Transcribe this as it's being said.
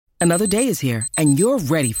Another day is here, and you're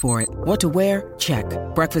ready for it. What to wear? Check.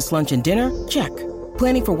 Breakfast, lunch, and dinner? Check.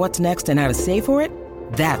 Planning for what's next and how to save for it?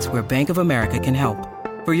 That's where Bank of America can help.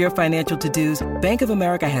 For your financial to-dos, Bank of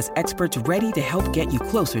America has experts ready to help get you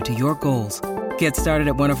closer to your goals. Get started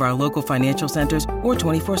at one of our local financial centers or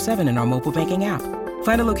 24/7 in our mobile banking app.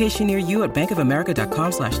 Find a location near you at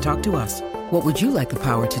bankofamerica.com/talktous. What would you like the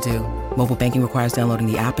power to do? Mobile banking requires downloading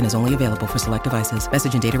the app and is only available for select devices.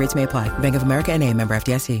 Message and data rates may apply. Bank of America N.A., member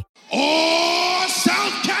FDIC. Oh,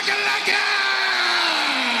 South Kakalaka!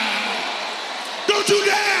 Don't you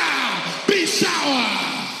dare be sour!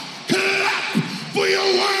 Clap for your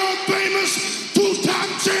world-famous two-time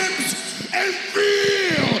champs and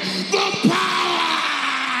feel the power!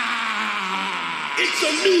 It's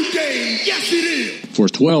a new day. Yes, it is. For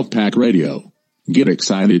 12-Pack Radio, get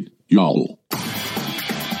excited, y'all.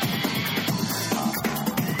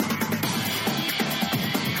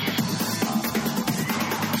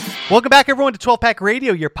 Welcome back, everyone, to 12-Pack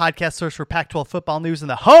Radio, your podcast source for Pac-12 football news and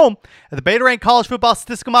the home of the Beta Rank College Football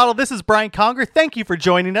Statistical Model. This is Brian Conger. Thank you for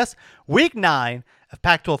joining us. Week 9 of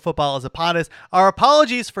Pac-12 football is upon us. Our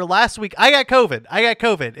apologies for last week. I got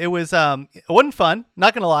COVID. It wasn't fun.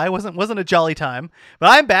 Not gonna lie, it wasn't a jolly time. But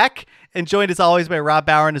I'm back and joined as always by Rob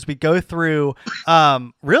Bowen as we go through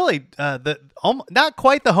not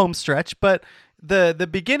quite the home stretch, but the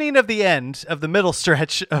beginning of the end of the middle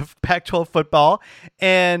stretch of Pac-12 football,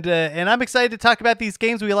 and I'm excited to talk about these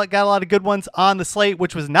games. We got a lot of good ones on the slate,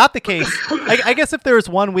 which was not the case. I guess if there was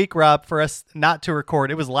one week, Rob, for us not to record,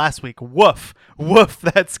 it was last week. Woof,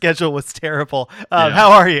 that schedule was terrible.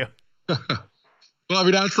 How are you? Well, I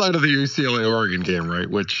mean, outside of the UCLA Oregon game, right,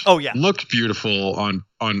 which looked beautiful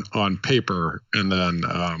on paper, and then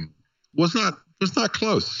was not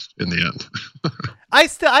close in the end.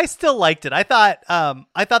 I still liked it. I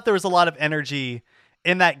thought there was a lot of energy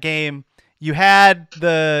in that game. You had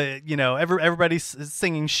everybody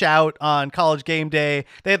singing "Shout" on College Game Day.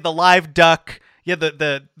 They had the live duck. Yeah,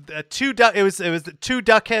 the two duck. It was the two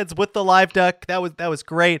duck heads with the live duck. That was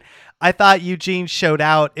great. I thought Eugene showed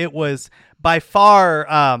out. It was by far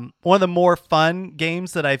one of the more fun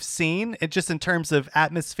games that I've seen. It just in terms of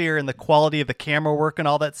atmosphere and the quality of the camera work and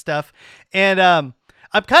all that stuff. And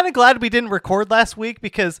I'm kind of glad we didn't record last week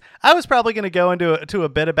because I was probably going to go into a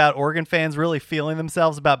bit about Oregon fans really feeling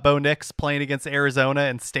themselves about Bo Nix playing against Arizona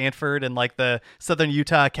and Stanford and like the Southern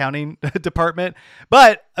Utah accounting department.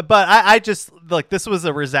 But I just like, this was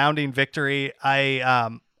a resounding victory.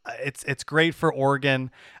 It's great for Oregon.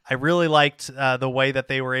 I really liked the way that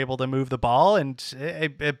they were able to move the ball, and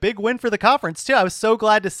a big win for the conference too. I was so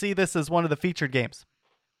glad to see this as one of the featured games.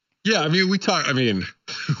 Yeah, I mean, we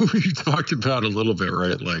talked about a little bit,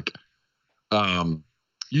 right? Like,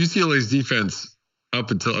 UCLA's defense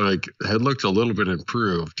up until had looked a little bit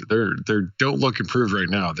improved. They don't look improved right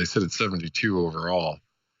now. They said it's 72 overall,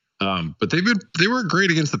 but they were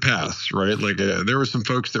great against the pass, right? Like, there were some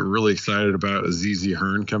folks that were really excited about Azizi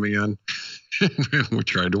Hearn coming in. We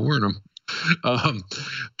tried to warn them.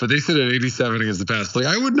 But they said at 87 against the pass. Like,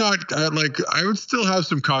 I would still have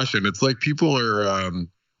some caution. It's like people are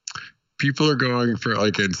going for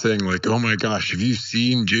and saying like, oh my gosh, have you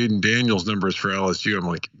seen Jaden Daniels' numbers for LSU? I'm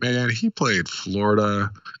like, man, he played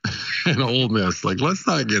Florida and Ole Miss. Like, let's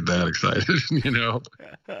not get that excited,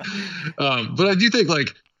 But I do think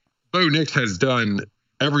like Bo Nix has done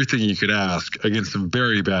everything you could ask against some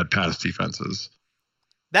very bad pass defenses.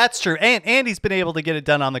 That's true. And he's been able to get it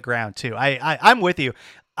done on the ground too. I'm with you.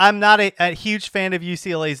 I'm not a huge fan of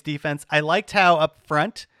UCLA's defense. I liked how up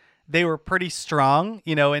front they were pretty strong,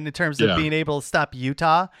 in terms of being able to stop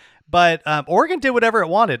Utah. But Oregon did whatever it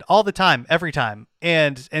wanted all the time, every time.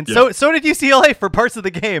 And so did UCLA for parts of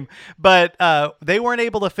the game. But they weren't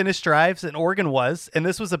able to finish drives, and Oregon was. And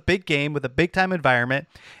this was a big game with a big-time environment.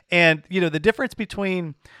 And, the difference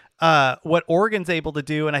between what Oregon's able to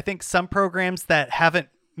do, and I think some programs that haven't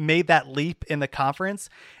made that leap in the conference,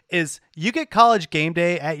 is you get College Game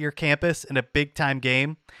Day at your campus in a big-time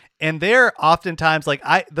game, and they're oftentimes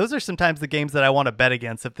those are sometimes the games that I want to bet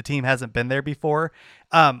against if the team hasn't been there before.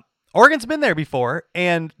 Oregon's been there before,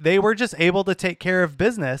 and they were just able to take care of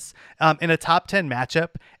business in a top 10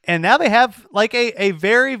 matchup. And now they have like a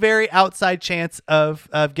very, very outside chance of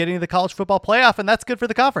getting to the college football playoff, and that's good for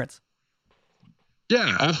the conference.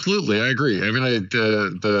 Yeah, absolutely. I agree. I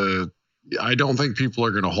mean, I don't think people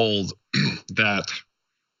are going to hold that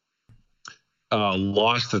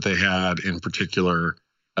loss that they had in particular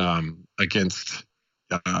against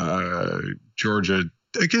Georgia.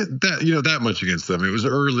 Again, that much against them. It was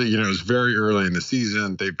early, it was very early in the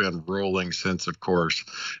season. They've been rolling since, of course.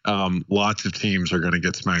 Lots of teams are going to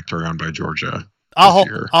get smacked around by Georgia. I'll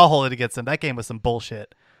hold it against them. That game was some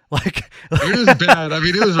bullshit. Like it was bad. I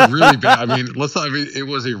mean, it was a really bad. I mean, it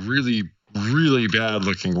was a really, really bad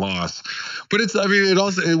looking loss. But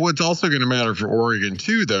what's also going to matter for Oregon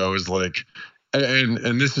too, though, is like,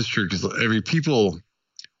 and this is true because I mean,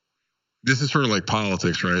 this is sort of like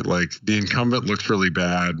politics, right? Like the incumbent looks really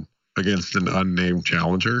bad against an unnamed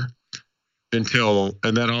challenger. And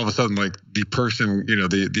then all of a sudden, like the person,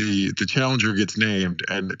 the challenger gets named,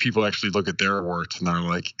 and people actually look at their warts and they're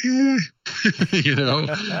like,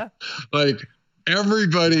 like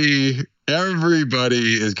everybody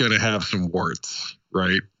is going to have some warts,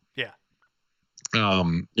 right? Yeah.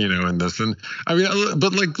 In this, and I mean,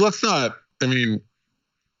 but like, let's not. I mean,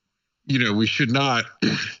 we should not.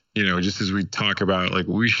 Just as we talk about, like,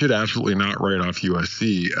 we should absolutely not write off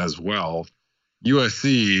USC as well.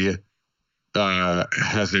 USC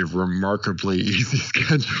has a remarkably easy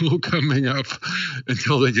schedule coming up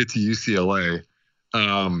until they get to UCLA.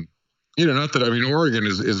 Not that, I mean, Oregon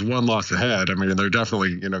is one loss ahead. I mean, they're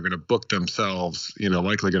definitely, going to book themselves,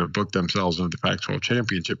 likely going to book themselves into the Pac-12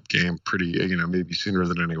 championship game pretty, maybe sooner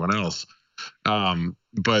than anyone else.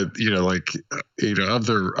 But of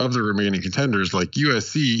the remaining contenders, like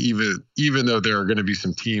USC, even though there are going to be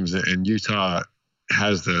some teams and Utah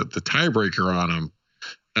has the tiebreaker on them,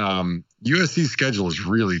 USC's schedule is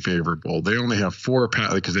really favorable. They only have 4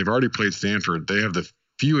 because they've already played Stanford. They have the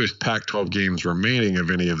fewest Pac-12 games remaining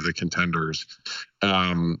of any of the contenders,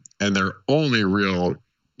 and their only real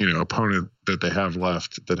opponent that they have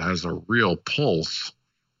left that has a real pulse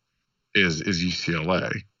is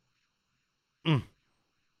UCLA.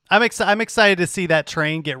 I'm excited to see that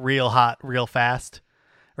train get real hot real fast.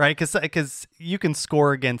 Right, because you can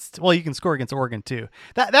score against Oregon too.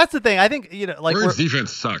 That's the thing. I think Oregon's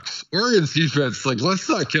defense sucks. Oregon's defense, like, let's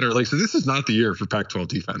not kid her. Like, so this is not the year for Pac-12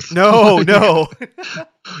 defense. No.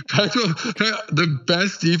 Pac-12, the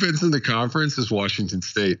best defense in the conference is Washington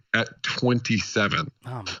State at 27. Oh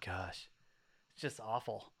my gosh, it's just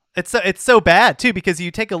awful. It's so bad too because you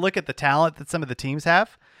take a look at the talent that some of the teams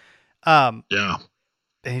have. Yeah.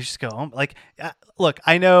 And you just go, like, look,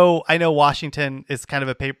 I know Washington is kind of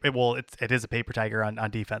a paper. Well, it is a paper tiger on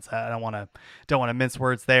defense. I don't want to mince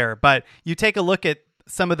words there, but you take a look at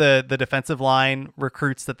some of the defensive line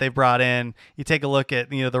recruits that they brought in. You take a look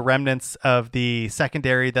at the remnants of the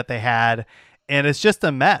secondary that they had, and it's just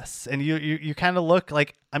a mess. And you kind of look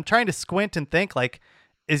like, I'm trying to squint and think, like,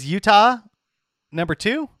 is Utah number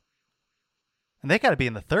 2? And they got to be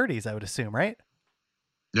in the 30s, I would assume, right?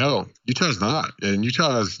 No, Utah's not. And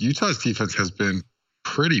Utah's defense has been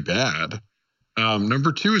pretty bad.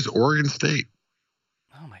 Number 2 is Oregon State.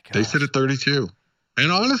 Oh my god. They sit at 32. And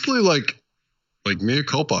honestly, like mea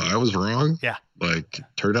culpa, I was wrong. Yeah. Like,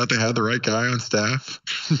 turned out they had the right guy on staff.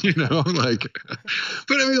 But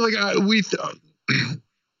I mean, like,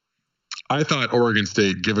 I thought Oregon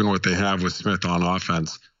State, given what they have with Smith on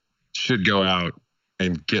offense, should go out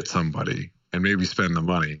and get somebody and maybe spend the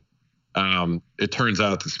money. It turns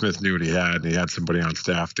out that Smith knew what he had, and he had somebody on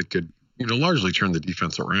staff that could, largely turn the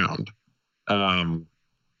defense around. And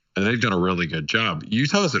they've done a really good job.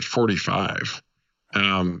 Utah's at 45.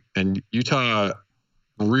 And Utah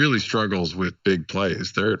really struggles with big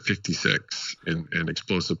plays. They're at 56 in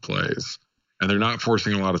explosive plays, and they're not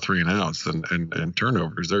forcing a lot of 3 and outs and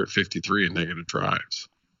turnovers. They're at 53 in negative drives.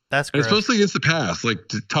 That's great. It's mostly against the pass. Like,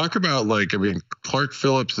 to talk about, like, I mean, Clark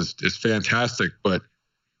Phillips is fantastic, but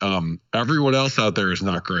everyone else out there is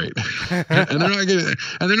not great. and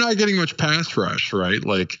they're not getting much pass rush, right?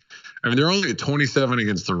 Like, I mean, they're only at 27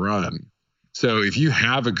 against the run. So if you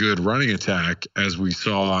have a good running attack, as we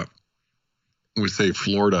saw with, say,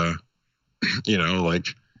 Florida, like,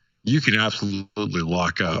 you can absolutely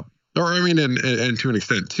lock up. Or, I mean, and to an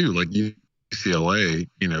extent too, like UCLA,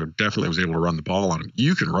 definitely was able to run the ball on them.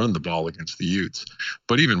 You can run the ball against the Utes,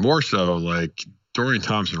 but even more so, like, Dorian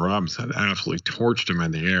Thompson-Robinson absolutely torched him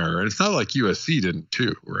in the air. And it's not like USC didn't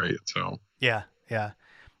too, right? So yeah.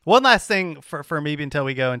 One last thing for maybe until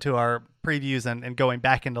we go into our previews and going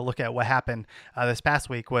back in to look at what happened this past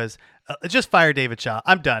week was just fire David Shaw.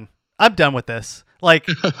 I'm done with this. Like,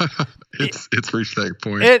 it's reached that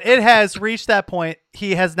point. It has reached that point.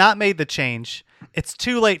 He has not made the change. It's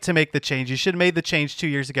too late to make the change. You should have made the change 2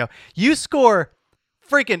 years ago. You score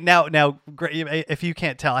freaking now, if you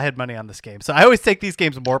can't tell, I had money on this game, so I always take these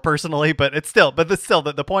games more personally. But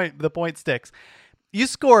the point sticks. You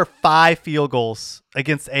score 5 field goals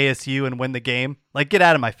against ASU and win the game. Like, get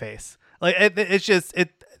out of my face. Like, it's just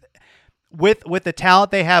with the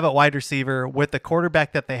talent they have at wide receiver, with the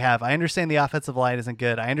quarterback that they have. I understand the offensive line isn't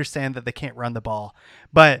good. I understand that they can't run the ball,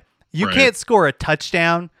 but you can't score a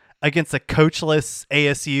touchdown against a coachless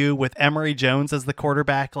ASU with Emory Jones as the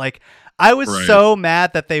quarterback. Like, I was Right. so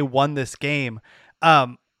mad that they won this game.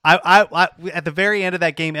 I at the very end of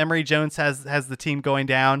that game, Emory Jones has the team going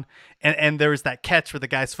down, and there was that catch where the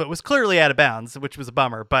guy's foot was clearly out of bounds, which was a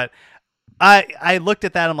bummer. But I looked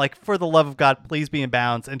at that, I'm like, for the love of God, please be in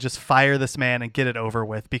bounds and just fire this man and get it over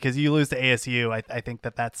with, because you lose to ASU. I think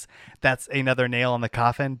that's another nail in the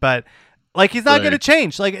coffin. But like, he's not going to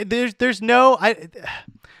change. Like, there's no,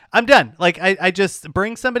 I'm done. Like, I just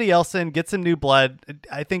bring somebody else in, get some new blood.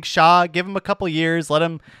 I think Shaw, give him a couple years, let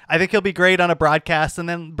him, I think he'll be great on a broadcast, and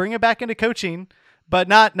then bring him back into coaching, but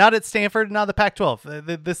not at Stanford, not the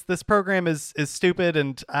Pac-12. This program is stupid,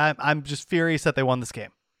 and I'm just furious that they won this game.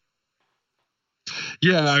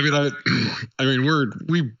 Yeah, I mean,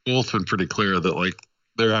 we've both been pretty clear that like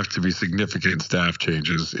there have to be significant staff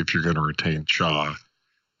changes if you're going to retain Shaw.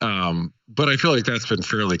 But I feel like that's been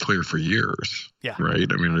fairly clear for years. Yeah.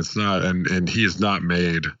 Right. I mean, it's not, and he has not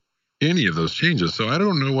made any of those changes. So I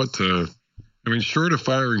don't know what to. I mean, short of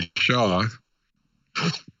firing Shaw,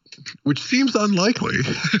 which seems unlikely,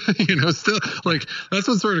 still like that's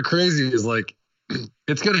what's sort of crazy is like.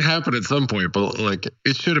 It's going to happen at some point, but like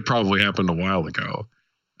it should have probably happened a while ago.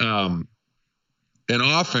 And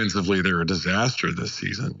offensively, they're a disaster this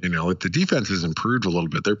season. Like the defense has improved a little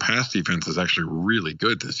bit. Their pass defense is actually really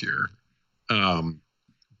good this year.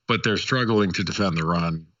 But they're struggling to defend the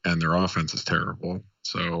run, and their offense is terrible.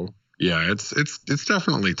 So yeah, it's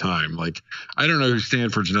definitely time. Like, I don't know who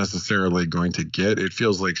Stanford's necessarily going to get. It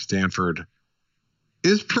feels like Stanford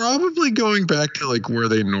is probably going back to like where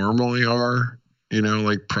they normally are.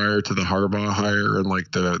 Like prior to the Harbaugh hire and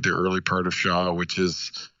like the early part of Shaw, which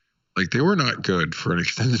is like they were not good for an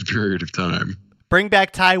extended period of time. Bring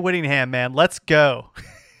back Ty Whittingham, man. Let's go.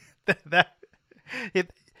 that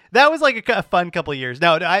was like a fun couple of years.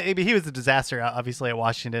 No, I mean, he was a disaster, obviously, at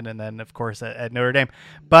Washington, and then of course at Notre Dame.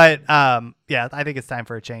 But yeah, I think it's time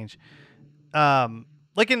for a change.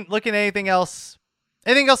 Looking at anything else?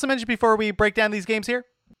 Anything else to mention before we break down these games here?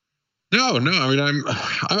 No. I mean,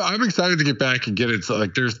 I'm excited to get back and get it. So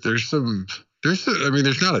like, there's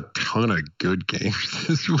not a ton of good games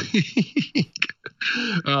this week,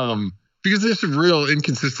 because there's some real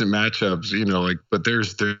inconsistent matchups. But there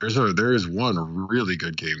is one really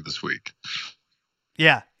good game this week.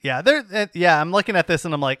 Yeah. I'm looking at this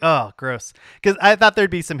and I'm like, oh, gross, because I thought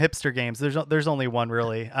there'd be some hipster games. There's only one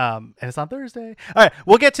really, and it's on Thursday. All right,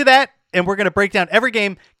 we'll get to that. And we're going to break down every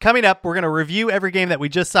game coming up. We're going to review every game that we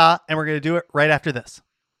just saw, and we're going to do it right after this.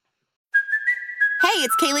 Hey,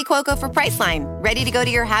 it's Kaylee Cuoco for Priceline. Ready to go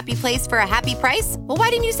to your happy place for a happy price? Well, why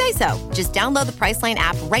didn't you say so? Just download the Priceline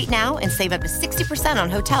app right now and save up to 60% on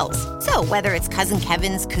hotels. So whether it's Cousin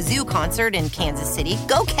Kevin's Kazoo Concert in Kansas City,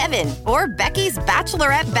 go Kevin, or Becky's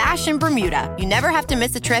Bachelorette Bash in Bermuda, you never have to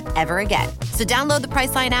miss a trip ever again. So download the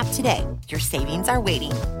Priceline app today. Your savings are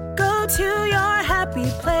waiting. Go to your happy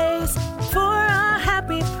place for a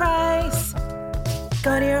happy price.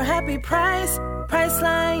 Go to your happy price,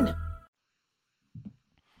 Priceline.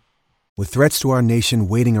 With threats to our nation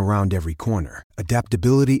waiting around every corner,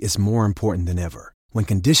 adaptability is more important than ever. When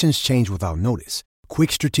conditions change without notice,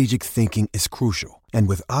 quick strategic thinking is crucial. And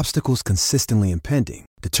with obstacles consistently impending,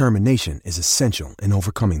 determination is essential in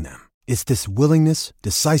overcoming them. It's this willingness,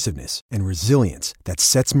 decisiveness, and resilience that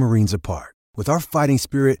sets Marines apart. With our fighting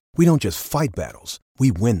spirit, we don't just fight battles,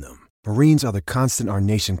 we win them. Marines are the constant our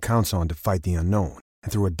nation counts on to fight the unknown.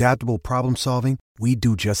 And through adaptable problem solving, we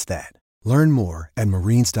do just that. Learn more at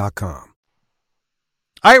Marines.com.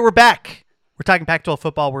 All right, we're back. We're talking Pac-12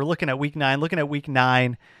 football. We're looking at week 9,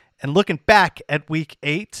 and looking back at week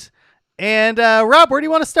 8. And Rob, where do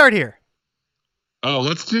you want to start here? Oh,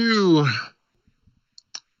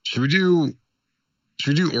 should we do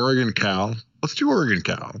Oregon Cal? Let's do Oregon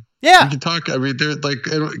Cal. Yeah. We can talk. I mean, they're like,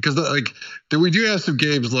 because we do have some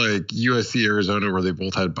games like USC, Arizona, where they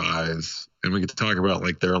both had byes, and we get to talk about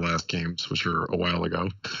like their last games, which were a while ago.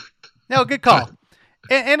 No, good call.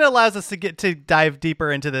 And it allows us to dive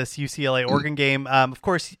deeper into this UCLA Oregon game. Of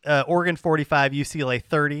course, Oregon 45, UCLA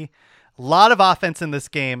 30. A lot of offense in this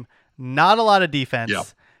game, not a lot of defense.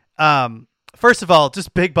 Yep. First of all,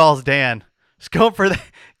 just big balls, Dan. Just going for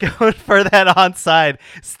that onside.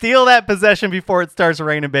 Steal that possession before it starts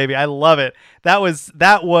raining, baby. I love it.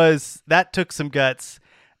 That took some guts.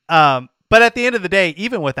 But at the end of the day,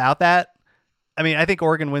 even without that, I mean, I think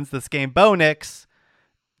Oregon wins this game. Bo Nix,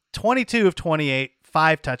 22 of 28,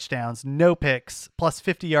 5 touchdowns, no picks, plus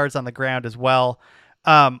 50 yards on the ground as well.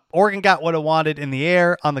 Oregon got what it wanted in the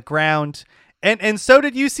air, on the ground, and so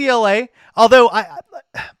did UCLA. Although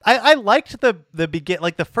I liked the begin,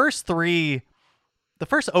 like the first 3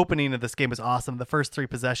 first opening of this game was awesome. The first 3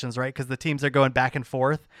 possessions, right? Because the teams are going back and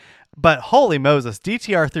forth. But holy Moses,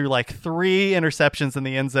 DTR threw like 3 interceptions in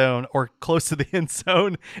the end zone or close to the end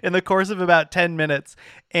zone in the course of about 10 minutes.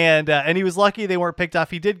 And he was lucky they weren't picked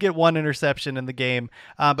off. He did get 1 interception in the game.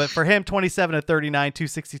 But for him, 27 of 39,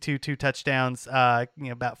 262, 2 touchdowns,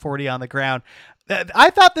 about 40 on the ground. I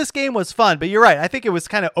thought this game was fun, but you're right. I think it was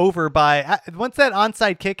kind of over by once that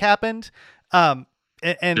onside kick happened.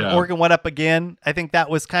 Oregon went up again. I think that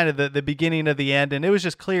was kind of the beginning of the end, and it was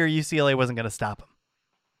just clear UCLA wasn't going to stop them.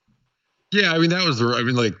 Yeah, I mean,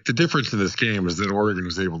 the difference in this game is that Oregon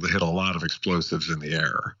was able to hit a lot of explosives in the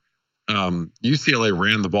air. UCLA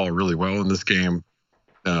ran the ball really well in this game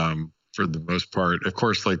for the most part. Of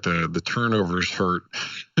course, like the turnovers hurt,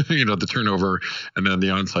 the turnover and then the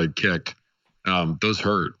onside kick, those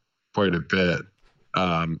hurt quite a bit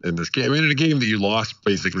in this game. I mean, in a game that you lost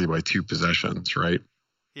basically by 2 possessions, right?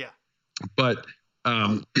 Yeah. But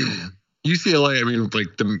UCLA, I mean,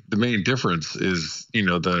 like the main difference is,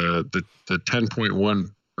 the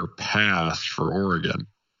 10.1 per pass for Oregon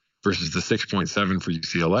versus the 6.7 for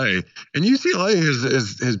UCLA. And UCLA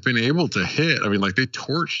has been able to hit. I mean, like they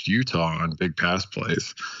torched Utah on big pass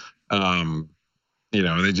plays. And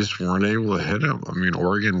they just weren't able to hit them. I mean,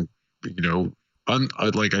 Oregon,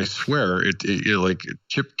 like I swear, like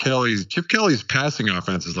Chip Kelly's passing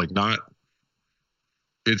offense is like not.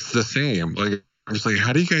 It's the same. Like I'm just like,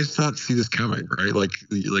 how do you guys not see this coming, right? Like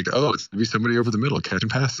oh, it's gonna be somebody over the middle catching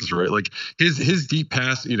passes, right? Like his deep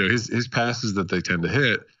pass, his passes that they tend to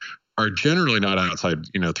hit are generally not outside,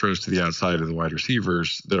 throws to the outside of the wide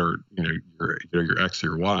receivers that are, your X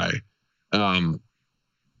or Y.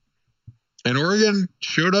 And Oregon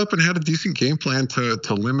showed up and had a decent game plan to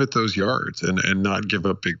limit those yards and not give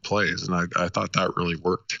up big plays. And I thought that really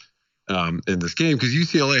worked in this game because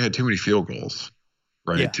UCLA had too many field goals,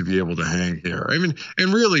 right, to be able to hang here. I mean,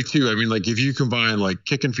 and really too, I mean, like if you combine like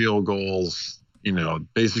kick and field goals,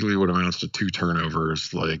 basically what amounts to 2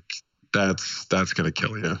 turnovers, like that's going to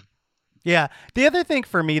kill you. Yeah. The other thing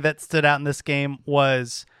for me that stood out in this game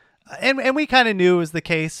was, and we kind of knew it was the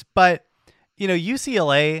case, but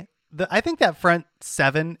UCLA, I think that front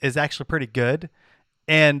 7 is actually pretty good,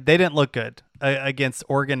 and they didn't look good against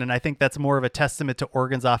Oregon. And I think that's more of a testament to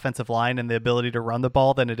Oregon's offensive line and the ability to run the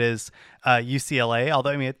ball than it is UCLA.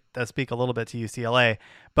 Although, I mean, it does speak a little bit to UCLA,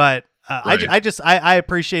 but right. I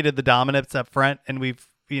appreciated the dominance up front, and it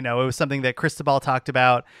was something that Cristobal talked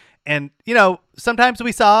about. And, sometimes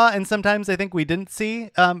we saw, and sometimes I think we didn't see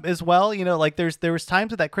as well. Like there was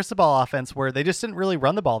times with that Cristobal offense where they just didn't really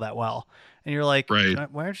run the ball that well. And you're like,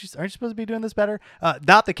 right. Why aren't you supposed to be doing this better?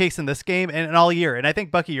 Not the case in this game and all year. And I think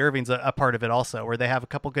Bucky Irving's a part of it also, where they have a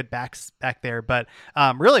couple good backs back there. But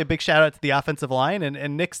really a big shout out to the offensive line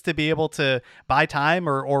and Nix to be able to buy time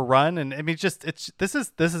or run. And I mean, this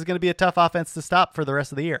is going to be a tough offense to stop for the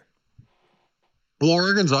rest of the year. Well,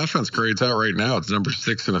 Oregon's offense grades out right now. It's number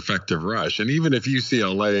 6 in effective rush. And even if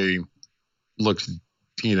UCLA looks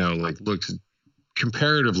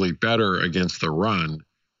comparatively better against the run,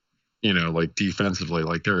 like defensively,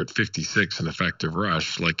 like they're at 56 in effective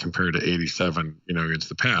rush, like compared to 87, against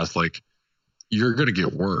the pass, like you're going to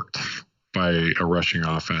get worked by a rushing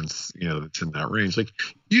offense, that's in that range. Like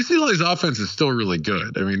UCLA's offense is still really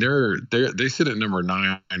good. I mean, they sit at number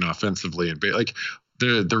 9 offensively and like,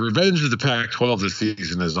 The revenge of the Pac-12 this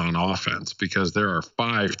season is on offense because there are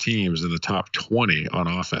 5 teams in the top 20 on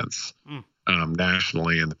offense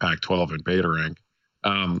nationally in the Pac-12 and beta rank.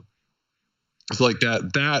 So like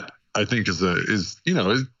that I think is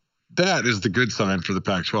the good sign for the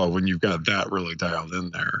Pac-12 when you've got that really dialed in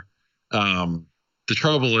there. The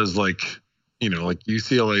trouble is like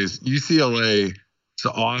UCLA's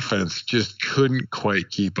offense just couldn't quite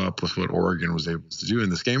keep up with what Oregon was able to do in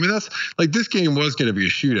this game. And that's like, this game was going to be a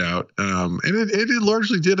shootout. And it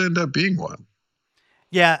largely did end up being one.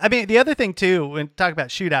 Yeah. I mean, the other thing too, when talking about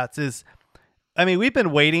shootouts is, I mean, we've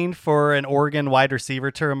been waiting for an Oregon wide receiver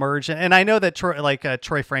to emerge. And I know that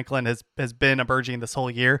Troy Franklin has been emerging this whole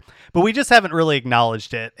year, but we just haven't really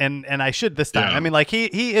acknowledged it. And I should this time. Yeah. I mean, like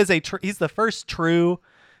he is he's the first true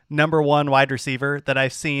number 1 wide receiver that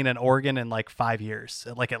I've seen in Oregon in like 5 years,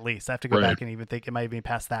 like at least. I have to go back and even think it might be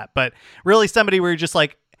past that. But really somebody where you're just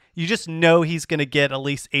like, you just know he's going to get at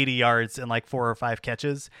least 80 yards in like 4 or 5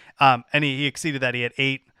 catches. And he exceeded that. He had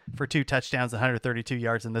 8 for 2 touchdowns, 132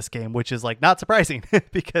 yards in this game, which is like not surprising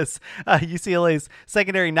because UCLA's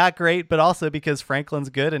secondary not great, but also because Franklin's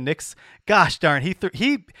good and Nix, gosh darn,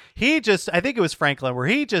 he just, I think it was Franklin where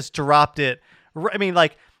he just dropped it. I mean,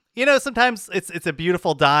 like, sometimes it's a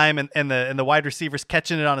beautiful dime and the wide receiver's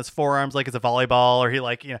catching it on his forearms like it's a volleyball, or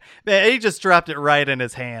he just dropped it right in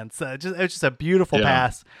his hands. It was just a beautiful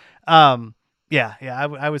pass. I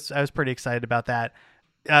was pretty excited about that.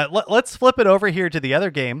 Let's flip it over here to the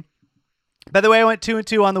other game. By the way, I went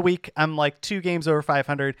 2-2 on the week. I'm like 2 games over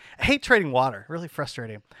 500. I hate trading water, really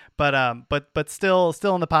frustrating, but still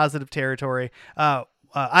in the positive territory. I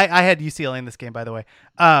had UCLA in this game, by the way.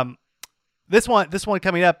 This one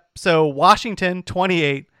coming up. So Washington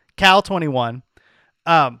 28, Cal 21.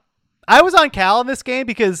 I was on Cal in this game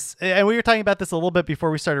because, and we were talking about this a little bit before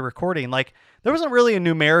we started recording, like there wasn't really a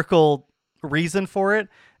numerical reason for it.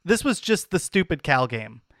 This was just the stupid Cal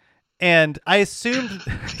game. And I assumed,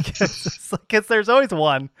 because there's always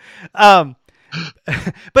one. But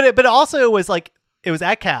it also was like, it was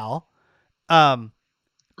at Cal.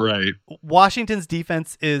 Right. Washington's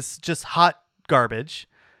defense is just hot garbage.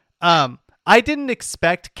 I didn't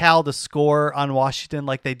expect Cal to score on Washington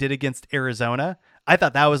like they did against Arizona. I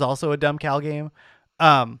thought that was also a dumb Cal game.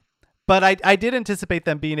 But I did anticipate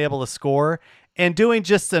them being able to score and doing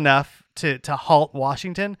just enough to halt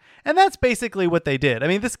Washington. And that's basically what they did. I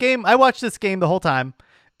mean, this game, I watched this game the whole time.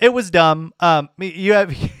 It was dumb. You have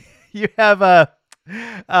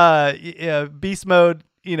beast mode,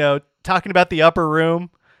 talking about the upper room.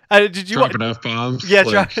 Did you dropping F-bombs? Yeah,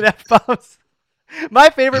 dropping F-bombs. My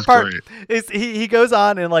favorite part great. is he goes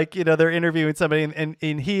on and they're interviewing somebody and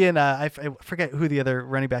he and I forget who the other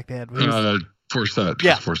running back they had. Forsett.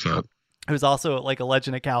 Yeah. Forsett. Who's also like a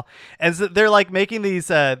legend at Cal. And so they're like making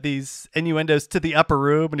these innuendos to the upper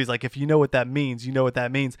room. And he's like, if you know what that means, you know what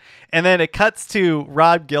that means. And then it cuts to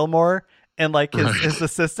Rod Gilmore and like his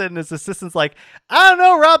assistant, and his assistant's like, I don't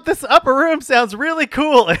know, Rob, this upper room sounds really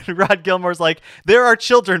cool. And Rod Gilmore's like, there are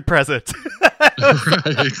children present. That's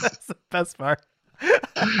the best part. And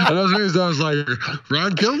I was like,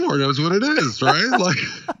 Rod Gilmore knows what it is, right? Like,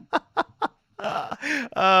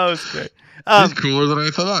 oh, it was great. He's cooler than I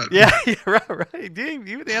thought. Yeah, right. Dude,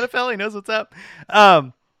 you the NFL, he knows what's up.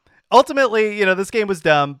 Ultimately, this game was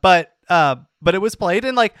dumb, but it was played.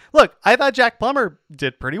 And look, I thought Jack Plummer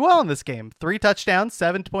did pretty well in this game. 3 touchdowns,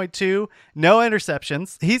 7.2, no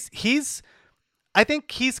interceptions. I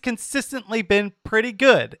think he's consistently been pretty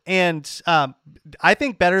good, and I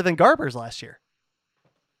think better than Garber's last year.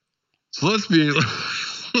 So let's be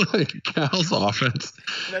like, Cal's offense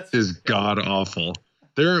is god awful.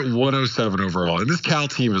 They're at 107 overall, and this Cal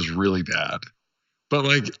team is really bad.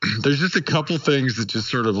 But there's just a couple things that just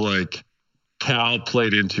sort of Cal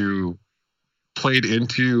played into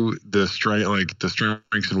the strength, the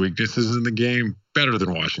strengths and weaknesses in the game better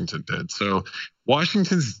than Washington did. So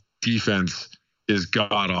Washington's defense is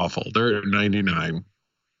god awful. They're at 99,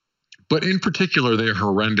 but in particular, they're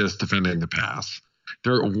horrendous defending the pass.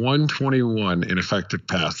 They're at 121 in effective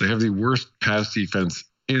pass. They have the worst pass defense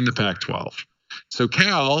in the Pac-12. So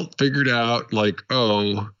Cal figured out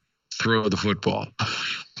throw the football.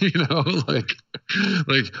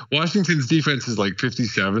 Washington's defense is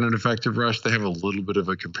 57 in effective rush. They have a little bit of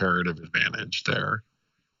a comparative advantage there.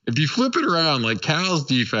 If you flip it around, Cal's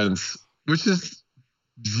defense, which is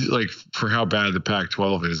for how bad the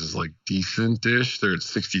Pac-12 is decent-ish. They're at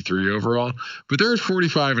 63 overall, but they're at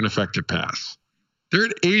 45 in effective pass. They're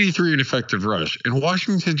at 83 in effective rush, and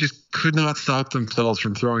Washington just could not stop themselves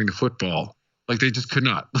from throwing the football. They just could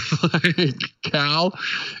not. Cal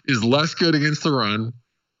is less good against the run,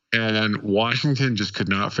 and Washington just could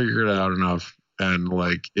not figure it out enough, and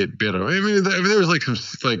it bit them. I mean, there was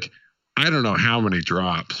some I don't know how many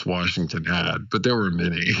drops Washington had, but there were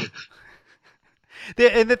many.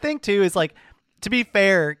 And the thing too is to be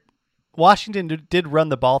fair, Washington did run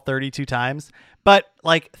the ball 32 times, but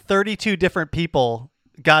 32 different people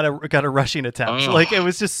got a rushing attempt. Oh. It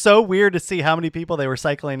was just so weird to see how many people they were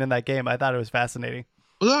cycling in that game. I thought it was fascinating.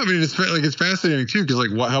 Well, I mean, it's fascinating too,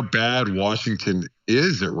 because how bad Washington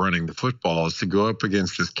is at running the football is to go up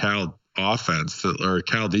against this Cal offense or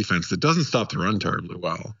Cal defense that doesn't stop the run terribly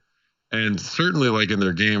well, and certainly in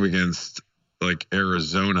their game against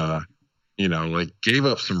Arizona, gave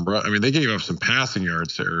up some. I mean, they gave up some passing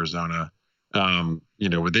yards to Arizona.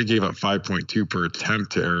 But they gave up 5.2 per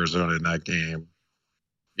attempt to Arizona in that game.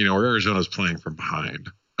 Where Arizona's playing from behind.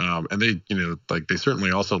 And they, they certainly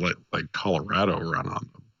also let Colorado run on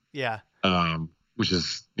them. Yeah. Which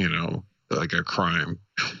is, a crime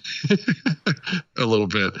a little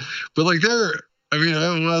bit. But I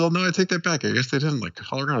take that back. I guess they didn't.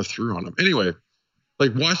 Colorado threw on them. Anyway,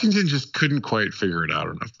 Washington just couldn't quite figure it out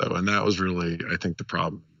enough, though. And that was really, I think, the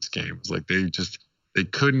problem in this game. Was they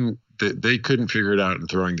couldn't figure it out in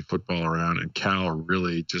throwing the football around, and Cal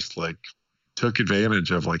really just took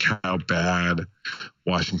advantage of like how bad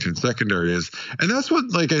Washington secondary is. And that's what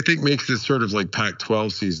like I think makes this sort of like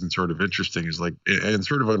Pac-12 season sort of interesting is like and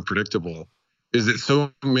sort of unpredictable is that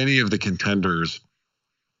so many of the contenders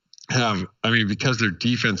have, I mean, because their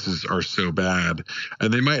defenses are so bad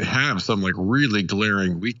and they might have some like really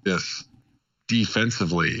glaring weakness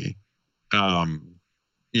defensively,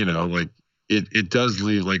 you know, like it does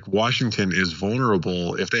leave like Washington is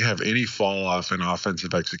vulnerable. If they have any fall off in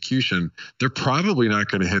offensive execution, they're probably not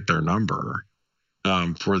going to hit their number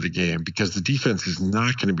for the game because the defense is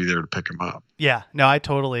not going to be there to pick them up. Yeah, no, I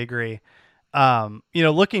totally agree. You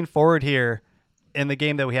know, looking forward here in the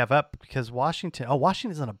game that we have up because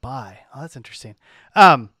Washington's on a bye. Oh, that's interesting.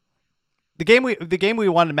 The game we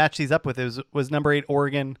wanted to match these up with was number 8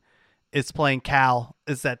 Oregon is playing Cal.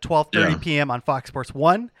 It's at 12:30 p.m. on Fox Sports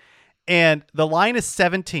 1. And the line is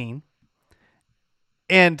 17.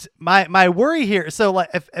 And my worry here, so like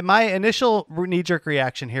if my initial knee-jerk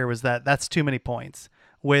reaction here was that that's too many points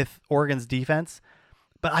with Oregon's defense,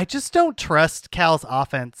 but I just don't trust Cal's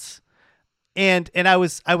offense. And I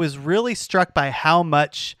was really struck by how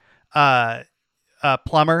much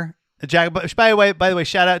Plummer, Jack. By the way,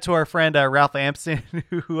 shout out to our friend Ralph Ampson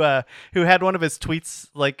who had one of his tweets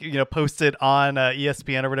like posted on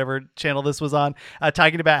ESPN or whatever channel this was on,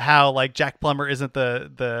 talking about how like Jack Plummer isn't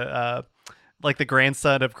the like the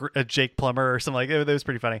grandson of Jake Plummer or something like that. It was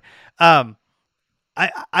pretty funny. I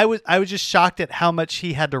was just shocked at how much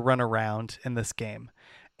he had to run around in this game,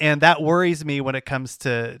 and that worries me when it comes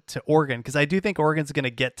to Oregon because I do think Oregon's going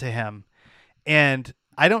to get to him, and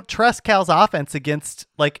I don't trust Cal's offense against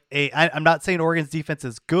like I'm not saying Oregon's defense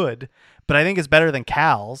is good, but I think it's better than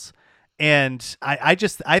Cal's. And I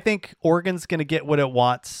think Oregon's going to get what it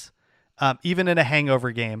wants, even in a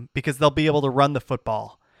hangover game, because they'll be able to run the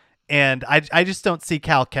football. And I just don't see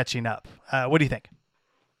Cal catching up. What do you think?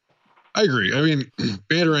 I agree. I mean,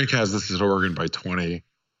 Banderank has this at Oregon by 20.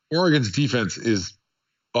 Oregon's defense is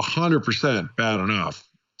 100% bad enough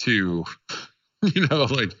to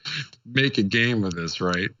like make a game of this,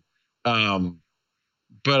 right?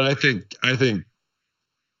 But I think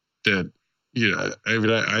that,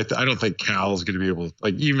 I don't think Cal is going to be able to,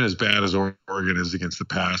 like, even as bad as Oregon is against the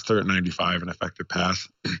pass, they're at 95 in effective pass.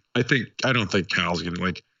 I don't think Cal's going to,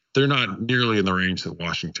 like, they're not nearly in the range that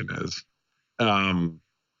Washington is. And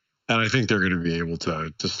I think they're going to be able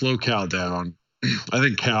to slow Cal down. I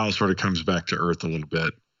think Cal sort of comes back to earth a little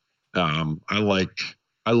bit. I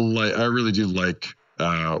really do like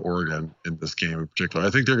Oregon in this game in particular. I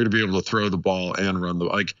think they're going to be able to throw the ball and run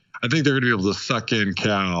I think they're going to be able to suck in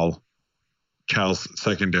Cal's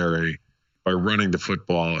secondary by running the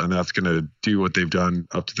football, and that's going to do what they've done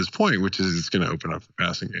up to this point, which is it's going to open up the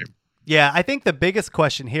passing game. Yeah, I think the biggest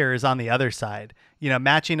question here is on the other side.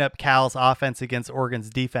 Matching up Cal's offense against Oregon's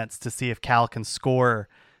defense to see if Cal can score.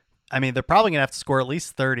 I mean, they're probably going to have to score at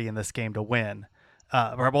least 30 in this game to win.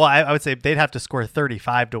 I would say they'd have to score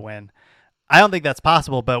 35 to win. I don't think that's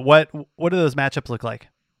possible, but what do those matchups look like?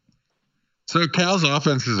 So Cal's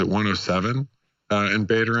offense is at 107, and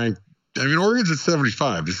Banderank. I mean, Oregon's at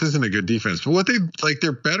 75. This isn't a good defense, but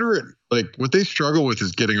they're better at, like, what they struggle with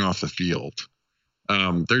is getting off the field.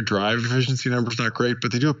 Their drive efficiency number's not great,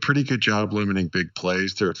 but they do a pretty good job limiting big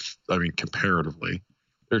plays. Comparatively,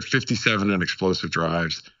 they're at 57 in explosive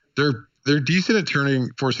drives. They're decent at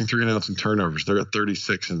forcing 3 and outs and turnovers. They're at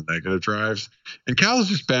 36 in negative drives. And Cal is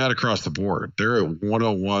just bad across the board. They're at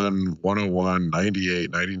 101, 101,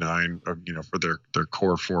 98, 99, for their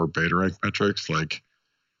core 4 Banderank metrics. Like,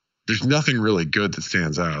 there's nothing really good that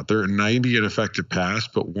stands out. They're at 90 in effective pass,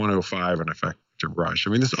 but 105 in effective rush.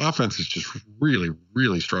 I mean, this offense has just really,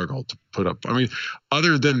 really struggled to put up. I mean,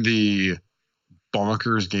 other than the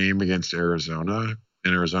bonkers game against Arizona,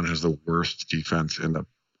 and Arizona has the worst defense in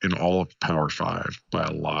all of Power 5 by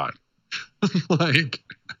a lot. Like,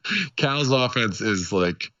 Cal's offense is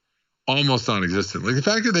like almost non-existent. Like, the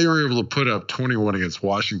fact that they were able to put up 21 against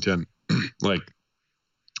Washington, like,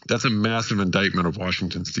 that's a massive indictment of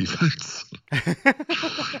Washington's defense.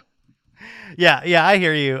 Yeah, I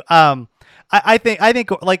hear you. I think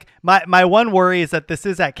like my one worry is that this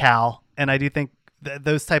is at Cal, and I do think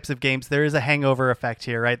those types of games, there is a hangover effect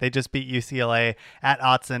here, right? They just beat UCLA at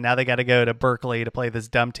Autzen. Now they got to go to Berkeley to play this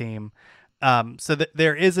dumb team. So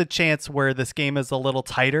there is a chance where this game is a little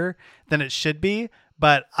tighter than it should be.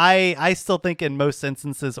 But I still think in most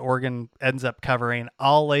instances, Oregon ends up covering.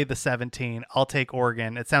 I'll lay the 17. I'll take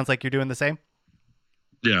Oregon. It sounds like you're doing the same.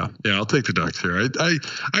 Yeah, I'll take the Ducks here. I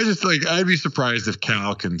just, like, I'd be surprised if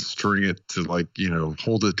Cal can string it to, like,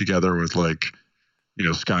 hold it together with, like,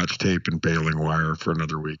 Scotch tape and baling wire for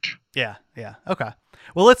another week. Yeah. Okay.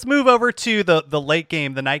 Well, let's move over to the late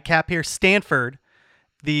game, the nightcap here. Stanford,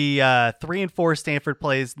 the 3-4 Stanford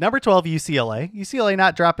plays number 12 UCLA. UCLA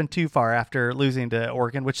not dropping too far after losing to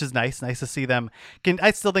Oregon, which is nice. Nice to see them.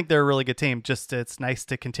 I still think they're a really good team. Just it's nice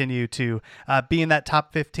to continue to be in that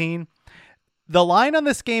top 15. The line on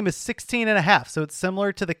this game is 16.5, so it's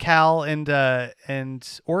similar to the Cal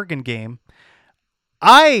and Oregon game.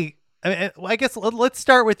 I guess let's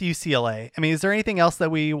start with UCLA. I mean, is there anything else that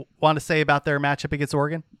we want to say about their matchup against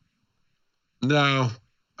Oregon? No,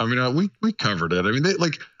 I mean, we covered it. I mean, they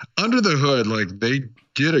under the hood, they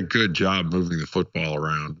did a good job moving the football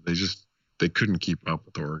around. They couldn't keep up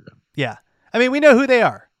with Oregon. Yeah. I mean, we know who they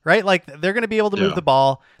are, right? They're going to be able to move the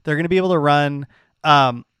ball. They're going to be able to run.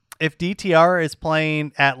 If DTR is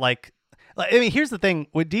playing at here's the thing.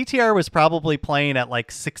 When DTR was probably playing at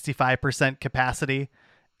 65% capacity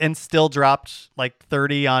and still dropped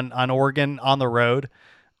 30 on Oregon on the road,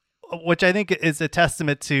 which I think is a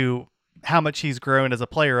testament to how much he's grown as a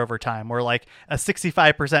player over time. Where a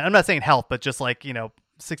 65%, I'm not saying health, but just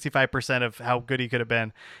 65% of how good he could have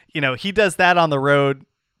been. He does that on the road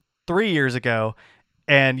 3 years ago,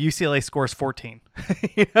 and UCLA scores 14.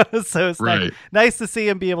 So it's nice to see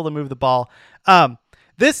him be able to move the ball.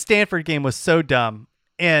 This Stanford game was so dumb.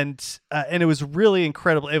 And it was really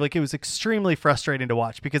incredible. It was extremely frustrating to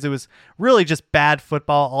watch because it was really just bad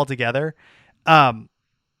football altogether.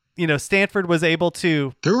 Stanford was able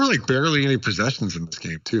to. There were barely any possessions in this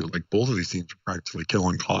game too. Both of these teams were practically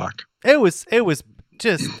killing clock. It was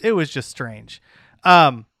just strange.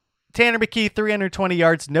 Tanner McKee, 320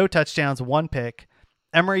 yards, no touchdowns, 1 pick.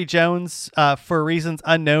 Emory Jones, for reasons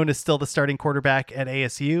unknown, is still the starting quarterback at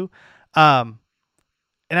ASU.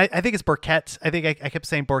 And I think it's Burkett. I think I kept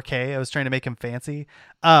saying Borquet. I was trying to make him fancy.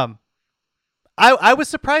 I was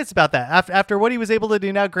surprised about that after what he was able to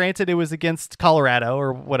do. Now, granted, it was against Colorado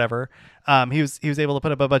or whatever. He was able to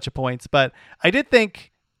put up a bunch of points, but I did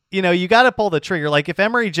think, you got to pull the trigger. If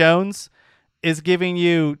Emory Jones is giving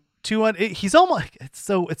you 200, he's almost, it's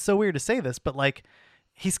so weird to say this, but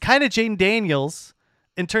he's kind of Jaden Daniels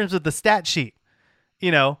in terms of the stat sheet.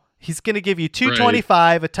 He's going to give you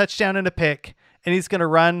 225, a touchdown and a pick. And he's going to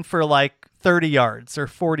run for 30 yards or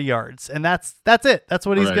 40 yards. And that's it. That's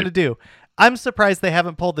what he's going to do. I'm surprised they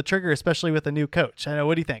haven't pulled the trigger, especially with a new coach. I know.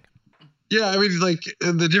 What do you think? Yeah. I mean,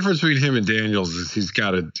 the difference between him and Daniels is he's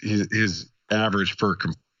got his average per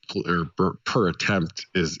attempt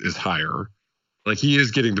is higher. He is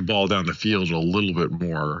getting the ball down the field a little bit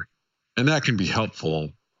more, and that can be helpful.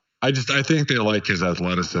 I think they like his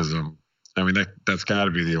athleticism. I mean, that's got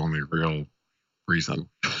to be the only real reason.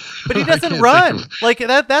 But he doesn't run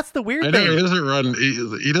that's the weird thing. He doesn't run.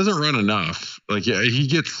 He doesn't run enough. He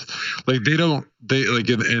gets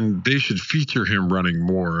and they should feature him running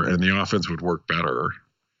more, and the offense would work better.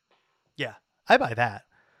 Yeah, I buy that.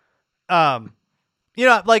 On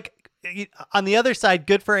the other side,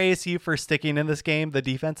 good for ASU for sticking in this game, the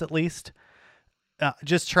defense at least.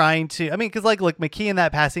 Just trying to, because McKee in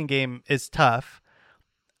that passing game is tough,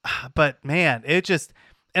 but man, it just.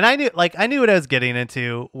 And I knew what I was getting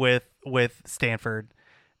into with Stanford,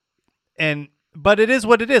 but it is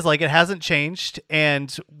what it is. It hasn't changed. And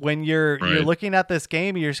when you're looking at this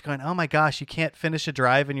game, you're just going, oh my gosh, you can't finish a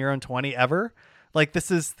drive in your own 20 ever. This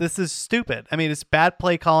is stupid. It's bad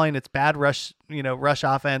play calling. It's bad rush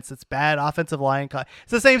offense. It's bad offensive line.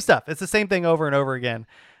 It's the same stuff. It's the same thing over and over again.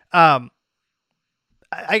 I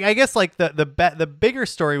guess the bigger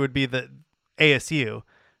story would be the ASU.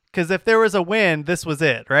 Because if there was a win, this was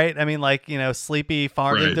it, right? Sleepy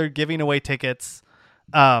Farm, they're giving away tickets.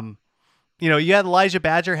 You had Elijah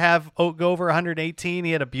Badger go over 118.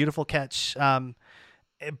 He had a beautiful catch.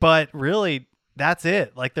 But really, that's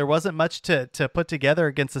it. There wasn't much to put together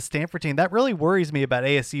against the Stanford team. That really worries me about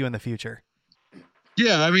ASU in the future.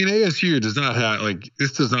 Yeah, ASU does not have,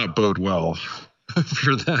 this does not bode well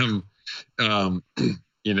for them,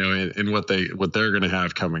 in what they're going to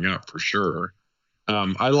have coming up for sure.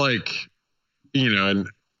 And I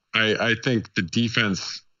think the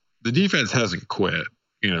defense hasn't quit,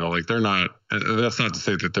 they're not, that's not to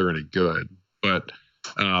say that they're any good, but,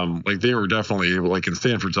 they were definitely able, in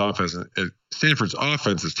Stanford's offense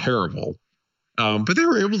is terrible. But they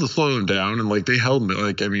were able to slow them down, and they held them.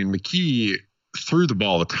 McKee threw the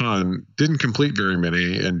ball a ton, didn't complete very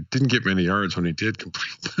many, and didn't get many yards when he did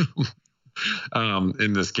complete them,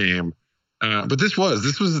 in this game. But this was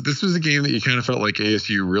a game that you kind of felt like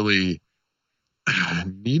ASU really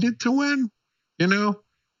needed to win,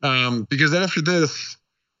 because after this,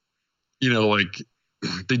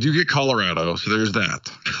 they do get Colorado, so there's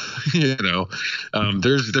that.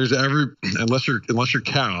 There's unless you're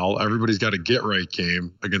Cal, everybody's got a get right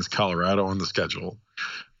game against Colorado on the schedule.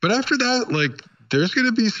 But after that, like there's going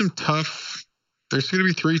to be 3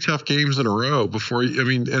 tough games in a row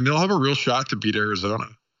and they'll have a real shot to beat Arizona.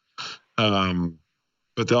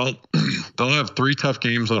 But they'll have 3 tough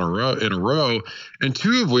games in a row, and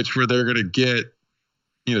 2 of which where they're going to get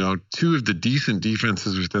 2 of the decent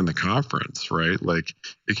defenses within the conference, right? Like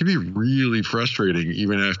it can be really frustrating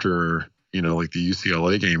even after, like the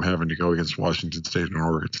UCLA game having to go against Washington State and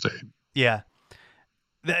Oregon State. Yeah.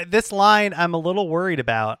 This line I'm a little worried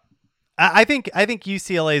about. I think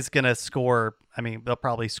UCLA is going to score. I mean, they'll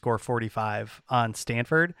probably score 45 on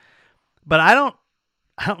Stanford, but I don't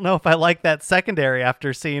know if I like that secondary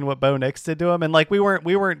after seeing what Bo Nix did to him. And like, we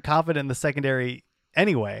weren't confident in the secondary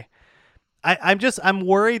anyway. I'm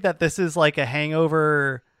worried that this is like a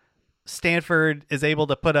hangover. Stanford is able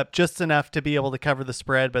to put up just enough to be able to cover the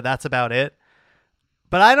spread, but that's about it.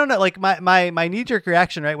 But I don't know, like my knee-jerk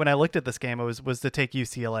reaction, right, when I looked at this game was to take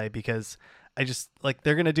UCLA because I just like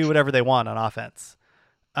they're going to do whatever they want on offense.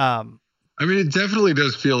 I mean, it definitely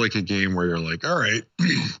does feel like a game where you're like, all right,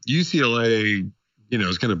 UCLA,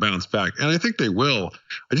 is going to bounce back. And I think they will.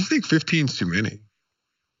 I just think 15 is too many.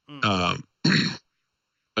 I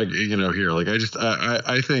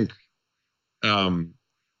think, and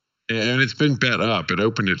it's been bet up. It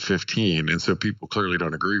opened at 15. And so people clearly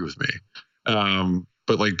don't agree with me.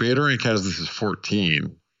 But like Beta-Rank has this as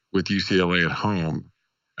 14 with UCLA at home.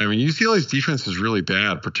 I mean, UCLA's defense is really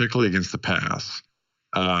bad, particularly against the pass.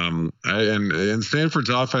 And Stanford's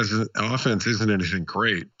offense isn't anything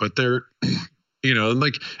great, but they're, and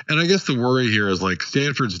I guess the worry here is like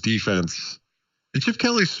Stanford's defense, and Chip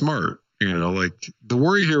Kelly's smart, like the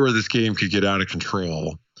worry here where this game could get out of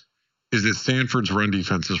control is that Stanford's run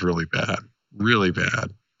defense is really bad,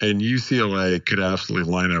 and UCLA could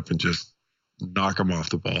absolutely line up and just knock them off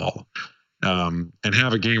the ball, and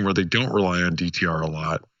have a game where they don't rely on DTR a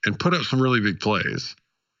lot and put up some really big plays.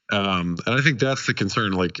 And I think that's the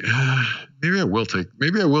concern. Like, maybe I will take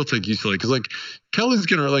UCLA because like Kelly's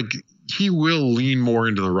gonna he will lean more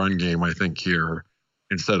into the run game, I think, here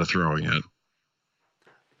instead of throwing it.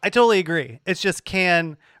 I totally agree. It's just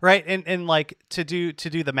right and like to do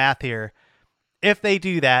the math here. If they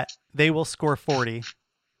do that, they will score 40,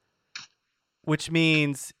 which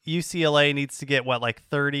means UCLA needs to get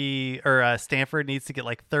 30, or Stanford needs to get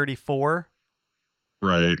 34.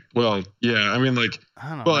 Right. Well, yeah. I mean,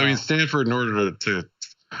 Stanford, in order to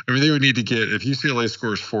they would need to get, if UCLA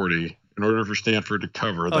scores 40, in order for Stanford to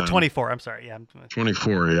cover. 24. I'm sorry. Yeah.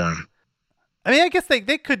 24. Yeah. I mean, I guess they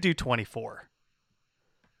could do 24.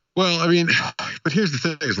 Well, I mean, but here's the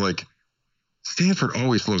thing: is like Stanford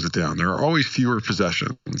always slows it down. There are always fewer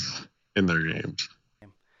possessions in their games.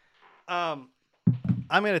 I'm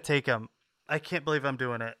gonna take them. I can't believe I'm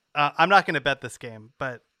doing it. I'm not gonna bet this game,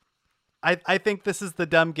 but I think this is the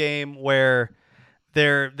dumb game where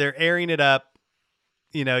they're airing it up.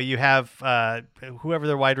 You have whoever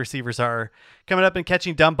their wide receivers are coming up and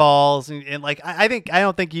catching dumb balls, and I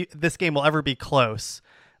don't think this game will ever be close.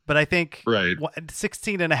 But I think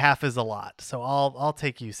 16.5 is a lot. So I'll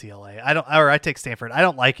take UCLA. I take Stanford. I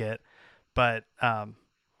don't like it, but if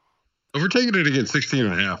we're taking it against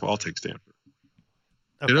 16.5, I'll take Stanford.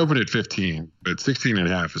 Okay. It opened at 15, but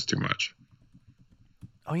 16.5 is too much.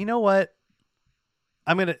 Oh, you know what?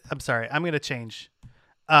 I'm going to change.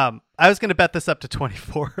 I was going to bet this up to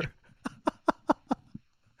 24.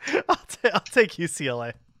 I'll take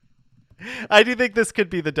UCLA. I do think this could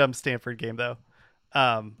be the dumb Stanford game though.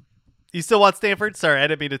 You still want Stanford? Sorry, I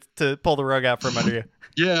didn't mean to pull the rug out from under you.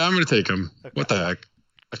 Yeah, I'm going to take them. Okay. What the heck?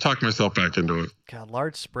 I talked myself back into it. God,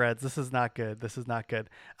 large spreads. This is not good. It's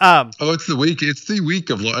the week. It's the week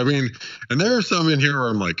of, and there are some in here where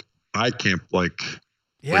I'm like, I can't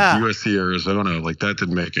USC, Arizona, that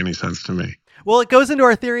didn't make any sense to me. Well, it goes into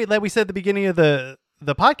our theory that we said at the beginning of the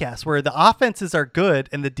podcast where the offenses are good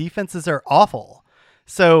and the defenses are awful.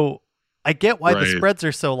 So I get why the spreads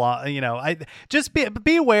are so long. I just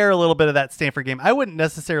be aware a little bit of that Stanford game. I wouldn't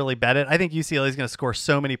necessarily bet it. I think UCLA is going to score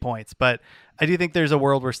so many points, but I do think there's a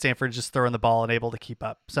world where Stanford's just throwing the ball and able to keep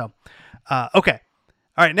up. So, okay.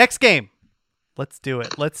 All right. Next game. Let's do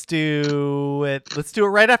it. Let's do it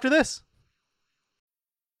right after this.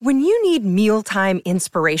 When you need mealtime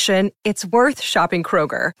inspiration, it's worth shopping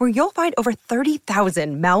Kroger, where you'll find over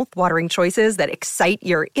 30,000 mouth-watering choices that excite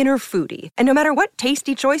your inner foodie. And no matter what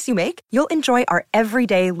tasty choice you make, you'll enjoy our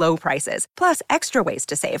everyday low prices, plus extra ways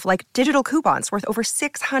to save, like digital coupons worth over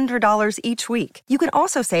 $600 each week. You can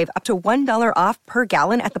also save up to $1 off per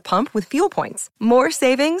gallon at the pump with fuel points. More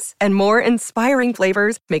savings and more inspiring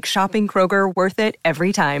flavors make shopping Kroger worth it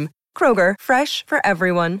every time. Kroger, fresh for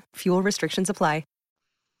everyone. Fuel restrictions apply.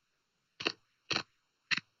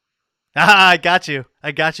 I got you.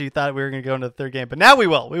 You thought we were going to go into the third game, but now we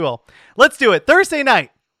will. Let's do it. Thursday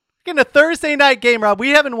night. Getting a Thursday night game, Rob. We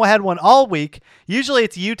haven't had one all week. Usually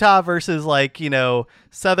it's Utah versus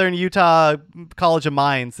Southern Utah College of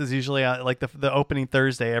Mines is usually the opening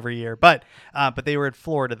Thursday every year. But they were in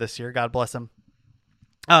Florida this year. God bless them.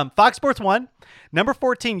 Fox Sports 1, number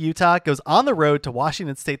 14 Utah goes on the road to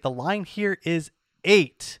Washington State. The line here is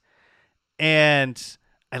 8. And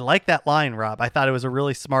I like that line, Rob. I thought it was a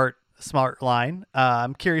really smart line.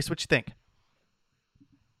 I'm curious what you think.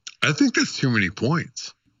 I think that's too many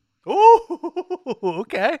points. Ooh,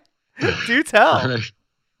 okay. Do tell. Right.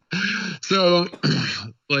 So,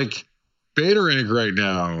 Beta Rank right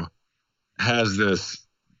now has this,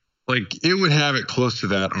 it would have it close to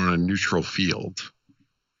that on a neutral field.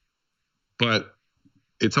 But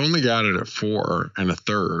it's only got it at 4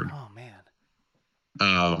 1/3. Oh,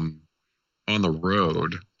 man. On the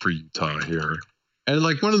road for Utah here. And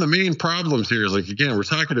one of the main problems here is again, we're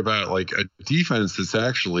talking about a defense that's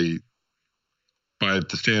actually, by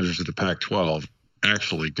the standards of the Pac-12,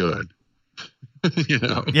 actually good.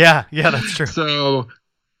 Yeah, that's true. So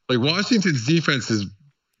Washington's defense is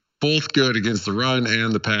both good against the run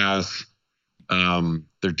and the pass.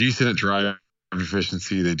 They're decent at drive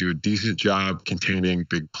efficiency. They do a decent job containing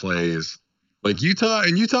big plays.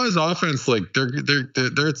 Utah's offense,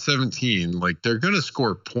 they're at 17. They're going to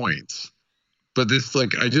score points. But this, I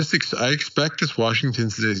expect this Washington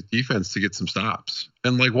State defense to get some stops.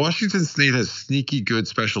 And Washington State has sneaky good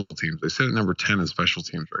special teams. They sit at number 10 in special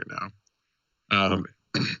teams right now.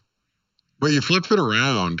 But you flip it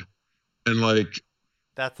around and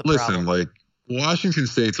that's the listen, problem. Washington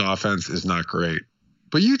State's offense is not great.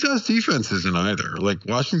 But Utah's defense isn't either.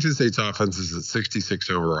 Washington State's offense is at 66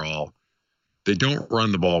 overall. They don't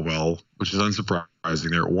run the ball well, which is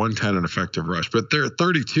unsurprising. They're at 110 in effective rush, but they're at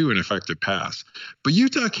 32 in effective pass. But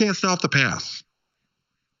Utah can't stop the pass.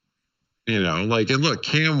 And look,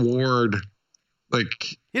 Cam Ward,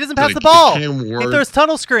 he doesn't pass the ball. Cam Ward, he throws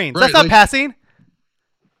tunnel screens. Right, That's not passing.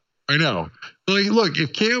 I know. Look,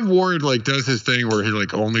 if Cam Ward does his thing where he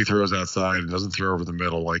only throws outside and doesn't throw over the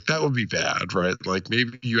middle, that would be bad, right?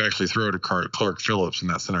 Maybe you actually throw to Clark Phillips in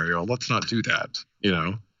that scenario. Let's not do that,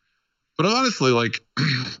 But honestly,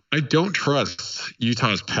 I don't trust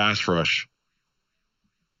Utah's pass rush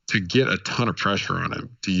to get a ton of pressure on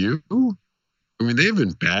him. Do you? I mean, they've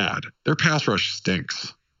been bad. Their pass rush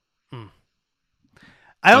stinks.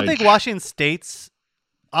 I don't think Washington State's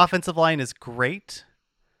offensive line is great.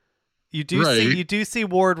 You do see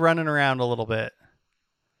Ward running around a little bit.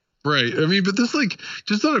 Right. I mean, but this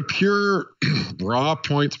just on a pure raw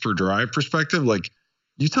points per drive perspective,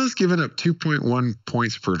 Utah's given up 2.1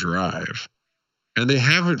 points per drive, and they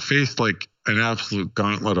haven't faced an absolute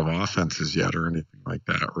gauntlet of offenses yet or anything like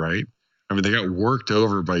that, right? I mean, they got worked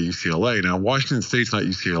over by UCLA. Now, Washington State's not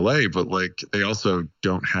UCLA, but they also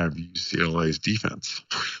don't have UCLA's defense.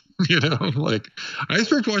 I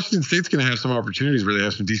expect Washington State's going to have some opportunities where they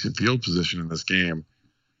have some decent field position in this game.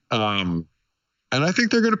 And I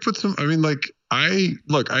think they're going to put some, I like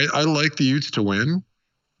the Utes to win.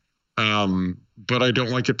 But I don't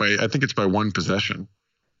like it I think it's by one possession.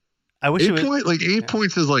 I wish 8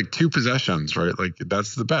 points is 2 possessions, right?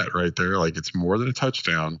 That's the bet right there. It's more than a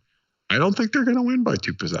touchdown. I don't think they're going to win by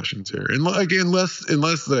 2 possessions here. And unless and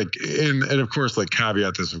of course,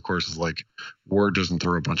 caveat this, of course, is Ward doesn't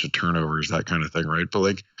throw a bunch of turnovers, that kind of thing, right?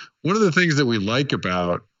 But one of the things that we like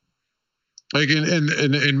about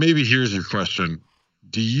and maybe here's your question.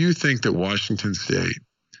 Do you think that Washington State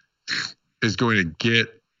is going to get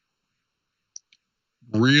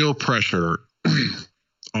real pressure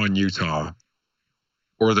on Utah,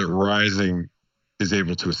 or that Rising is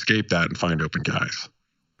able to escape that and find open guys?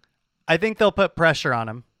 I think they'll put pressure on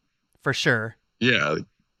him for sure. Yeah.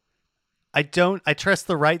 I trust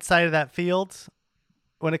the right side of that field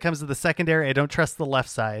when it comes to the secondary. I don't trust the left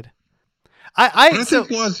side. I think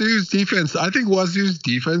Wazoo's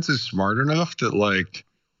defense is smart enough that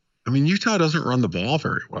Utah doesn't run the ball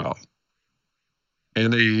very well.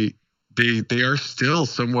 And they are still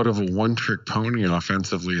somewhat of a one-trick pony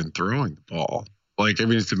offensively in throwing the ball.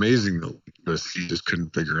 It's amazing that USC just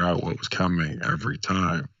couldn't figure out what was coming every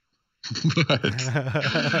time. But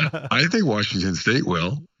I think Washington State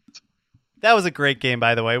will. That was a great game,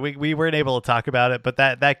 by the way. We weren't able to talk about it, but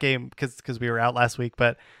that game, because we were out last week,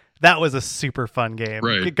 but that was a super fun game.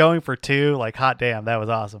 Right. Going for 2, like, hot damn, that was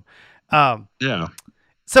awesome. Yeah.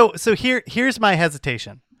 So here's my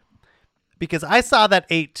hesitation, because I saw that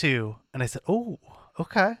 8-2 and I said, oh,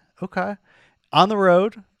 okay. On the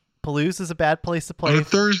road, Palouse is a bad place to play. On a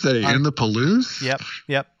Thursday in the Palouse?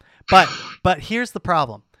 Yep. But here's the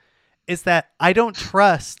problem, is that I don't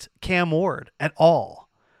trust Cam Ward at all.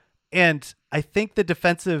 And I think the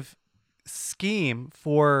defensive scheme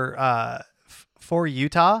for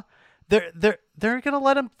Utah, they're going to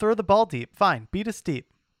let him throw the ball deep. Fine, beat us deep.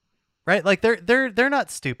 Right? Like they're not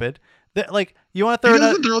stupid. Like, you want to throw? He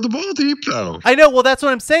doesn't throw the ball deep though. I know. Well, that's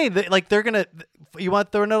what I'm saying. Like, they're gonna. You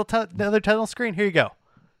want to throw another tunnel screen? Here you go.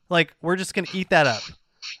 Like, we're just gonna eat that up.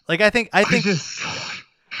 Like, I think. Go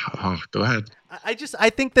ahead. I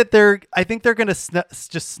think that they're gonna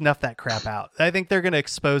just snuff that crap out. I think they're gonna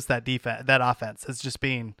expose that offense as just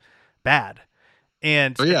being bad.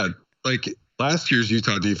 And but yeah, like last year's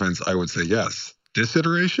Utah defense, I would say yes. This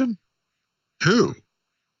iteration, who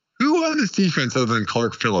on this defense other than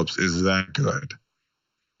Clark Phillips is that good?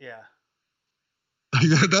 Yeah.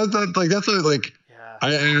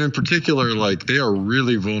 And in particular, like, they are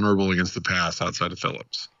really vulnerable against the pass outside of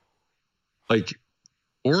Phillips. Like,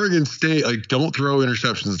 Oregon State, like, don't throw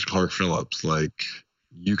interceptions to Clark Phillips. Like,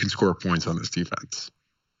 you can score points on this defense.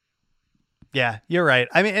 Yeah, you're right.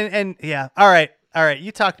 I mean, and yeah, all right.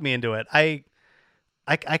 You talked me into it. I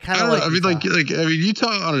kind of like.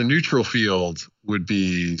 Utah on a neutral field would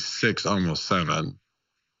be 6, almost 7.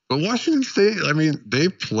 But Washington State, I mean, they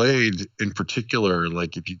played in particular,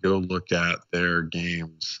 like, if you go look at their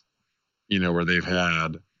games, where they've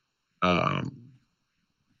had, where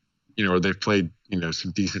they've played,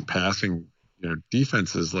 some decent passing,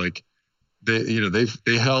 defenses, like they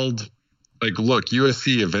held, like, look,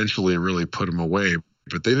 USC eventually really put them away,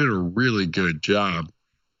 but they did a really good job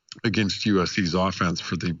against USC's offense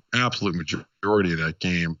for the absolute majority of that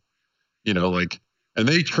game, and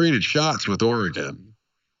they traded shots with Oregon,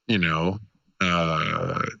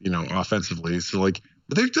 offensively. So, like,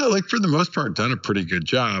 but they've done, like, for the most part, done a pretty good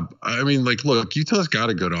job. I mean, like, look, Utah's got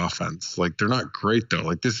a good offense. Like, they're not great though.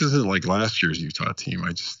 Like, this isn't like last year's Utah team.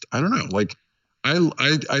 I don't know. Like, I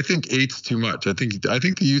think 8's too much. I think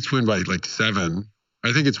the Utes win by like 7.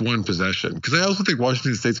 I think it's 1 possession, because I also think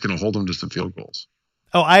Washington State's going to hold them to some field goals.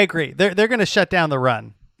 Oh, I agree. They're going to shut down the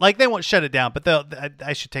run. Like, they won't shut it down, but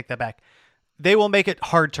I should take that back. They will make it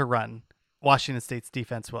hard to run. Washington State's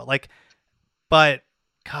defense will. Like, but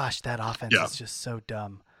gosh, that offense is just so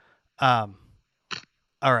dumb. All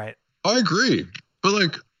right. I agree. But,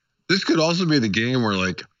 like, this could also be the game where,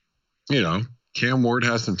 like, Cam Ward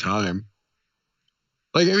has some time.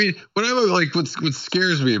 Like, I mean, what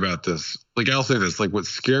scares me about this, like, I'll say this, like, what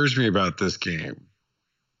scares me about this game,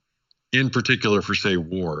 in particular for, say,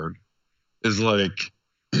 Ward, is, like,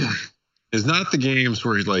 is not the games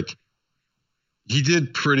where he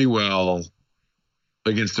did pretty well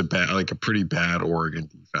against a pretty bad Oregon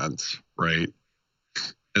defense, right?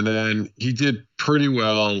 And then he did pretty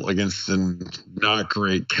well against a not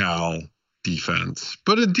great Cal defense,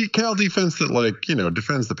 but a Cal defense that, like,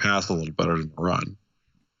 defends the pass a little better than the run.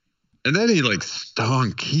 And then he, like,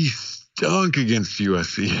 stunk. He stunk against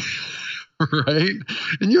USC, right?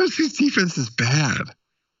 And USC's defense is bad.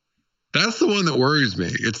 That's the one that worries me.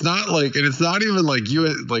 It's not like, and it's not even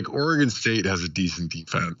like Oregon State has a decent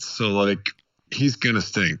defense. So, like, he's going to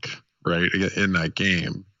stink, right, in that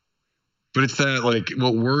game. But it's that, like,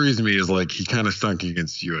 what worries me is, like, he kind of stunk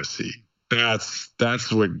against USC.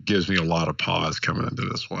 That's what gives me a lot of pause coming into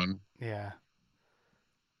this one. Yeah.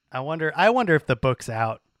 I wonder if the book's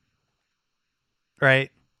out.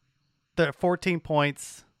 Right? The 14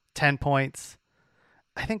 points, 10 points.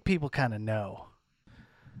 I think people kind of know.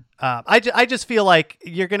 I just feel like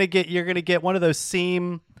you're gonna get one of those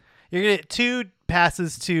seam. You're gonna get 2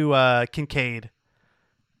 passes to Kincaid,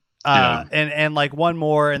 and like one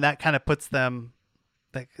more, and that kind of puts them.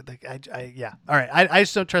 All right. I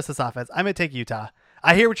just don't trust this offense. I'm gonna take Utah.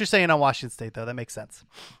 I hear what you're saying on Washington State though. That makes sense.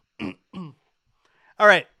 All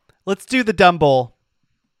right, let's do the Dumb Bowl.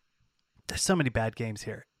 There's so many bad games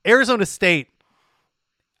here. Arizona State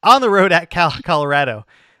on the road at Colorado.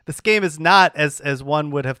 This game is not as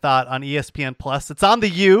one would have thought on ESPN Plus. It's on the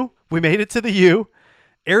U. We made it to the U.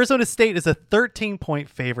 Arizona State is a 13-point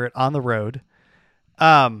favorite on the road.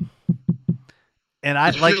 And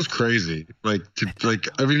it feels crazy. I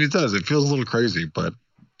mean, it does. It feels a little crazy, but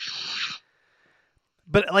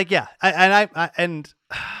like, yeah.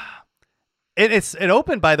 It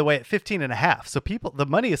opened, by the way, at 15.5. So the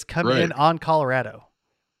money is coming in on Colorado,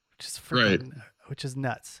 which is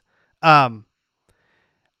nuts. I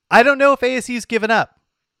don't know if ASU's given up.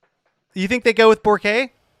 You think they go with Borquette?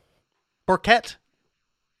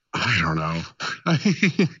 I don't know.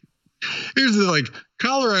 Here's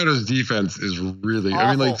Colorado's defense is really awful.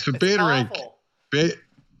 I mean, like, so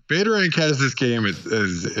Beta-Rank has this game as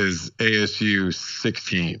ASU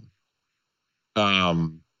 16.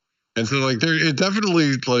 And so like it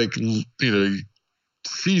definitely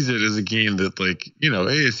sees it as a game that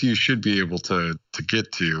ASU should be able to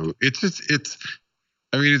get to.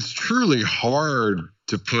 It's truly hard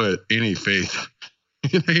to put any faith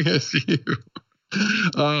in ASU.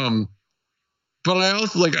 But I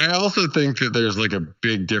also think that there's like a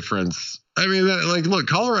big difference. I mean, look,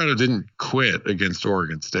 Colorado didn't quit against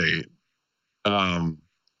Oregon State. And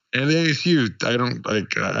ASU,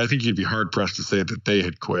 I think you'd be hard pressed to say that they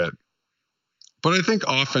had quit. But I think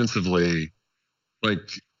offensively,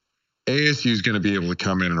 ASU is going to be able to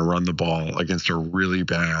come in and run the ball against a really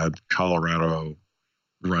bad Colorado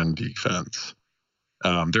run defense.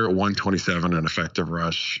 They're at 127 in effective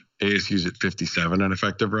rush. ASU's at 57 in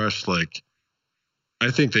effective rush. I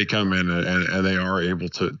think they come in and they are able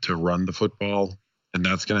to run the football, and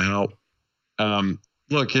that's going to help.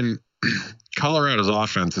 Look, in Colorado's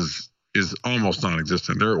offense is almost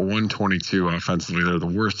non-existent. They're at 122 offensively. They're the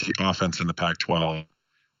worst offense in the Pac-12.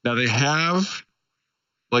 Now they have,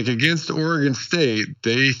 against Oregon State,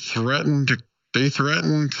 they threatened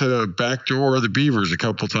to backdoor the Beavers a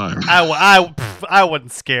couple times. I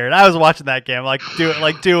wasn't scared. I was watching that game.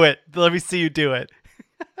 Do it. Let me see you do it.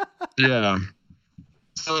 Yeah.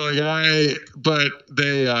 So but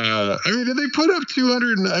they they put up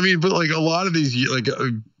 200. But a lot of these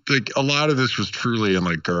a lot of this was truly in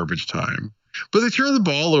garbage time. But they turned the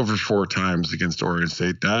ball over 4 times against Oregon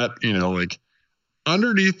State. That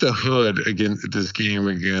underneath the hood against this game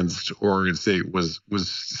against Oregon State was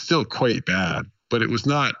still quite bad, but it was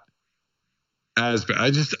not as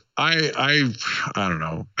bad. I don't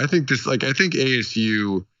know. I think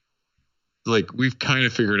ASU, we've kind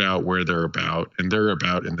of figured out where they're about, and they're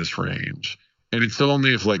about in this range. And it's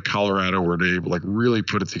only if Colorado were to able really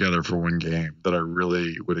put it together for one game that I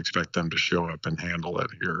really would expect them to show up and handle it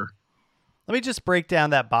here. Let me just break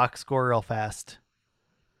down that box score real fast.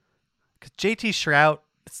 Because JT Shrout,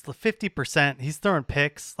 it's 50%. He's throwing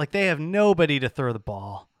picks. They have nobody to throw the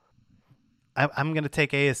ball. I'm going to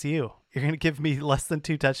take ASU. You're going to give me less than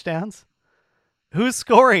 2 touchdowns? Who's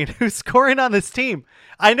scoring? Who's scoring on this team?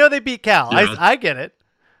 I know they beat Cal. Yeah. I get it.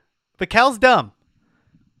 But Cal's dumb.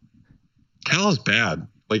 Cal's bad.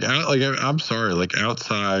 I'm sorry.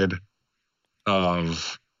 Outside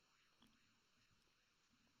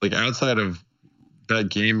of that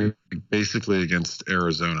game, basically against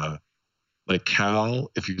Arizona,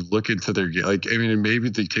 Cal, if you look into their game, maybe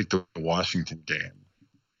they take the Washington game,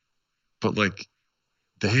 but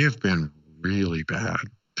they have been really bad.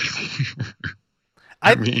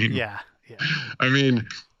 Yeah. They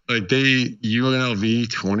UNLV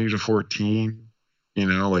 20-14.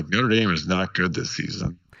 Notre Dame is not good this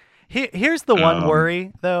season. Here's the one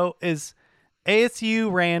worry though, is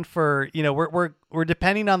ASU ran for, we're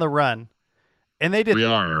depending on the run, and they did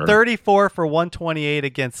 34 for 128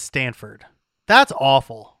 against Stanford. That's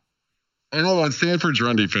awful. And hold on, Stanford's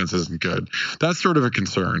run defense isn't good. That's sort of a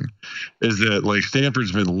concern, is that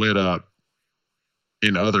Stanford's been lit up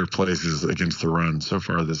in other places against the run so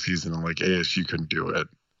far this season, and ASU couldn't do it.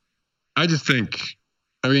 I just think,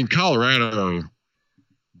 Colorado,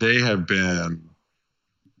 they have been,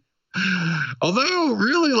 although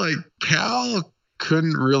really Cal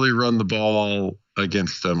couldn't really run the ball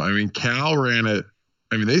against them. Cal ran it.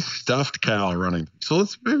 They stuffed Cal running. So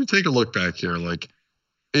let's maybe take a look back here.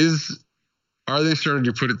 Are they starting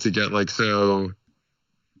to put it together? So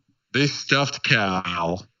they stuffed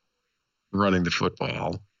Cal running the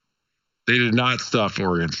football. They did not stuff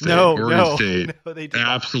Oregon State. Oregon State they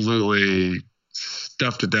absolutely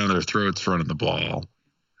stuffed it down their throats running the ball.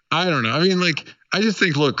 I don't know. I just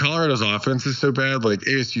think, look, Colorado's offense is so bad,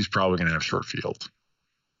 ASU's probably going to have short field.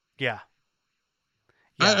 Yeah.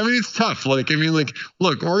 It's tough. Look,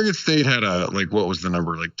 Oregon State had what was the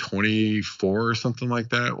number? 24 or something like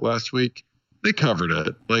that last week. They covered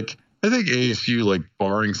it. I think ASU,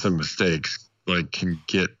 barring some mistakes, can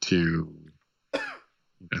get to,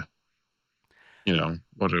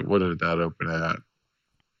 what did that open at?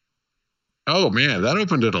 Oh man, that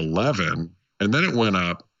opened at 11, and then it went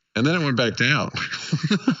up, and then it went back down.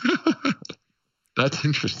 That's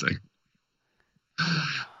interesting.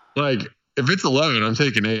 If it's 11, I'm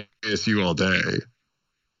taking ASU all day.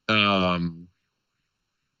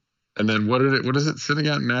 And then what is it sitting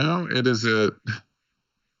at now? It is at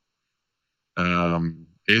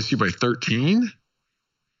ASU by 13.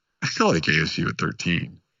 I still like ASU at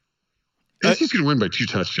 13. ASU's going to win by 2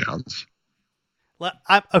 touchdowns.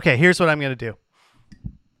 Okay, here's what I'm going to do.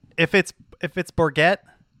 If it's Bourget,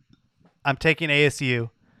 I'm taking ASU,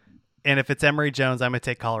 and if it's Emory Jones, I'm going to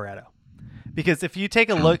take Colorado. Because if you take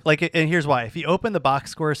a look, and here's why: if you open the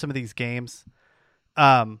box score of some of these games,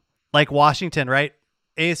 like Washington, right?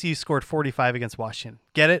 ASU scored 45 against Washington.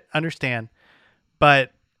 Get it? Understand?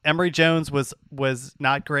 But Emory Jones was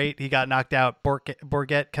not great. He got knocked out.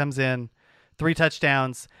 Bourget comes in, 3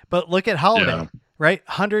 touchdowns. But look at Holiday, right?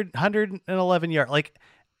 111 yards.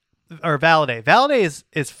 Or Valladay. Valladay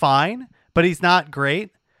is fine, but he's not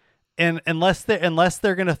great. And unless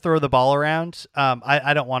they're going to throw the ball around,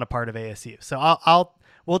 I don't want a part of ASU. So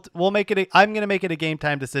we'll make it. I'm going to make it a game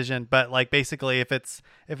time decision. But basically, if it's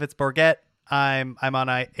Bourget, I'm on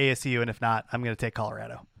ASU, and if not, I'm going to take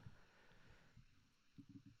Colorado.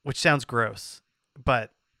 Which sounds gross,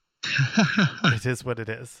 but it is what it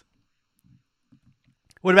is.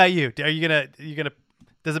 What about you? Are you gonna?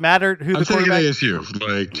 Does it matter who the quarterback? I'm taking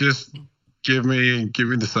ASU. Just give me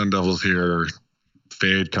the Sun Devils here.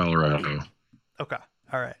 Fade Colorado. Okay.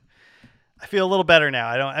 All right. I feel a little better now.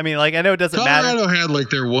 I know it doesn't matter. Colorado had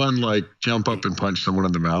their one jump up and punch someone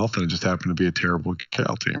in the mouth, and it just happened to be a terrible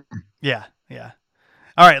Cal team. Yeah. Yeah.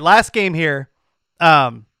 All right. Last game here.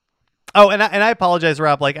 And I apologize,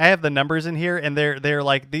 Rob. I have the numbers in here, and they're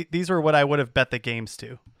these were what I would have bet the games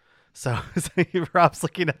to. So Rob's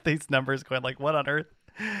looking at these numbers, going what on earth?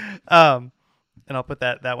 And I'll put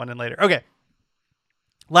that one in later. Okay.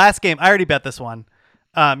 Last game. I already bet this one.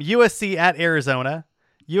 USC at Arizona.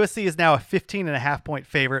 USC is now a 15.5 point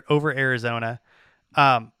favorite over Arizona.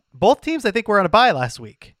 Both teams, I think, were on a bye last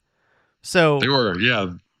week. So they were,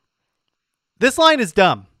 yeah. This line is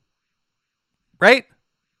dumb, right?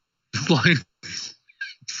 This line is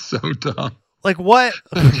so dumb. What?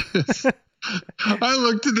 I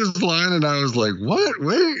looked at this line and I was like, what?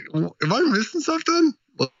 Wait, am I missing something?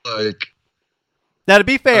 Now, to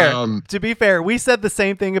be fair, we said the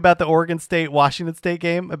same thing about the Oregon State-Washington State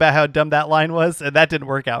game, about how dumb that line was, and that didn't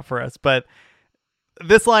work out for us. But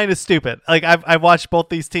this line is stupid. I've watched both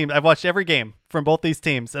these teams. I've watched every game from both these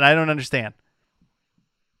teams, and I don't understand.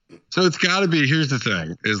 So it's got to be, here's the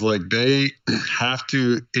thing, is they have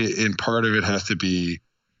to, and part of it has to be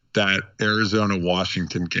that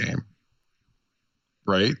Arizona-Washington game,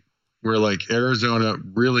 right? Where Arizona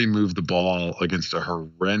really moved the ball against a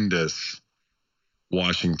horrendous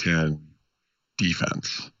Washington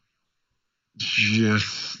defense.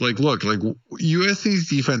 Just look, USC's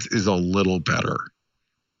defense is a little better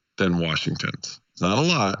than Washington's. It's not a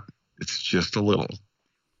lot. It's just a little.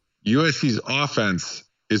 USC's offense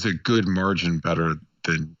is a good margin better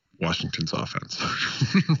than Washington's offense.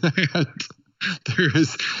 And there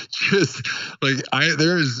is just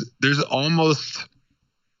there's almost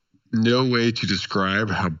no way to describe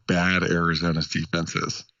how bad Arizona's defense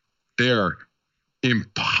is. They are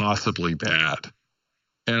impossibly bad.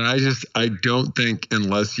 And I don't think,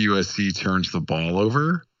 unless USC turns the ball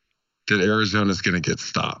over, that Arizona's going to get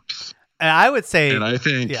stops. And I would say, and I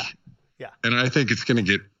think, yeah. And I think it's going to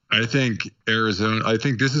get, I think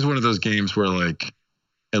this is one of those games where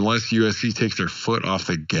unless USC takes their foot off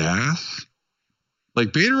the gas,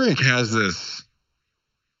 Beta-Rank has this,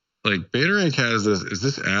 is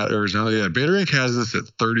this at Arizona? Yeah. Beta-Rank has this at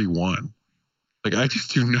 31. I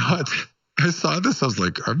just do not. I saw this. I was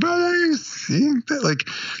like, am I seeing that?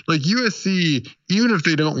 USC, even if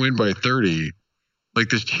they don't win by 30, the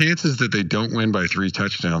chances that they don't win by 3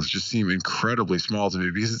 touchdowns just seem incredibly small to me,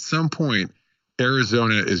 because at some point,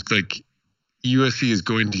 Arizona is USC is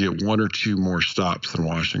going to get 1 or 2 more stops than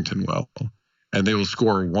Washington will, and they will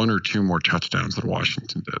score 1 or 2 more touchdowns than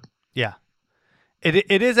Washington did. Yeah.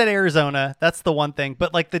 It is at Arizona. That's the one thing.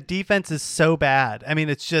 But the defense is so bad.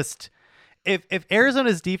 It's just, If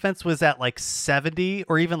Arizona's defense was at 70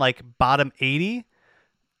 or even bottom 80,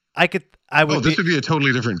 this would be a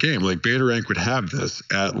totally different game. Beta-Rank would have this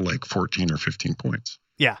at 14 or 15 points.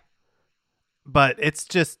 Yeah. But it's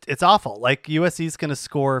awful. USC's going to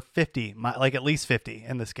score 50, at least 50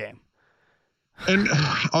 in this game. And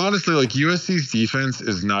honestly, USC's defense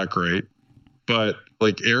is not great, but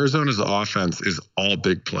Arizona's offense is all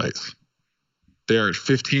big plays. They are at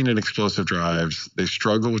 15 in explosive drives. They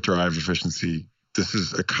struggle with drive efficiency. This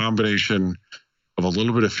is a combination of a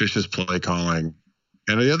little bit of Fish's play calling.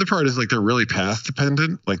 And the other part is they're really pass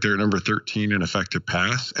dependent. They're at number 13 in effective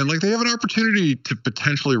pass. And they have an opportunity to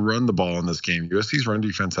potentially run the ball in this game. USC's run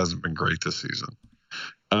defense hasn't been great this season.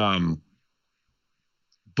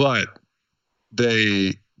 But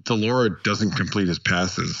they de Laura doesn't complete his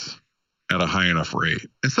passes at a high enough rate.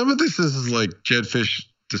 And some of this is like Jedd Fisch,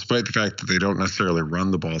 despite the fact that they don't necessarily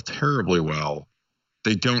run the ball terribly well,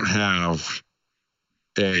 they don't have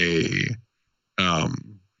they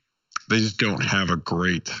just don't have a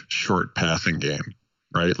great short passing game,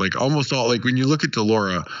 right? Like almost all, like when you look at de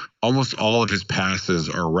Laura, almost all of his passes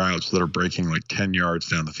are routes that are breaking like 10 yards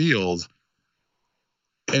down the field.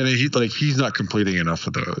 And he's not completing enough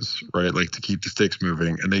of those, right? Like to keep the sticks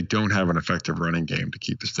moving, and they don't have an effective running game to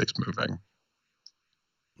keep the sticks moving.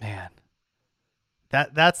 Man,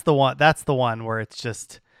 that's the one. That's the one where it's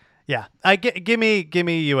just, yeah. Give me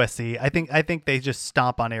USC. I think they just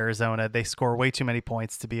stomp on Arizona. They score way too many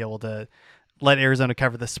points to be able to let Arizona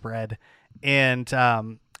cover the spread, and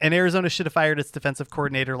Arizona should have fired its defensive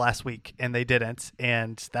coordinator last week, and they didn't,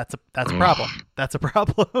 and that's a problem. That's a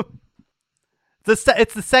problem. It's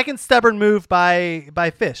the second stubborn move by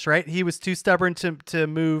Fisch, right? He was too stubborn to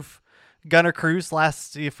move Gunnar Cruz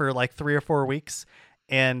for like 3 or 4 weeks.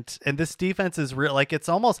 And this defense is real. Like it's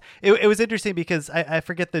almost, it was interesting because I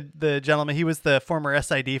forget the gentleman, he was the former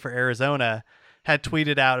SID for Arizona, had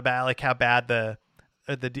tweeted out about like how bad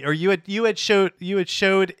you had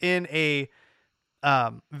showed in a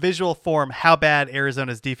visual form how bad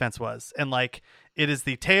Arizona's defense was. And like, it is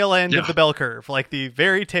the tail end of the bell curve, like the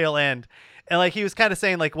very tail end. And like he was kind of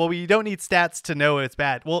saying like, well, you don't need stats to know it's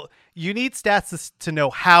bad. Well, you need stats to know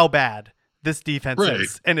how bad this defense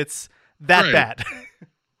is, and it's that bad.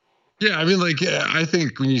 Yeah, I mean, like I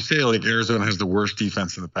think when you say like Arizona has the worst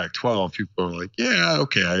defense in the Pac-12, people are like, yeah,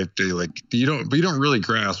 okay, you don't really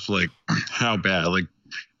grasp like how bad. Like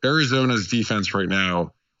Arizona's defense right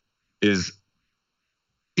now is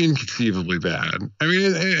inconceivably bad. I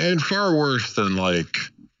mean, and far worse than like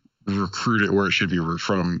recruited where it should be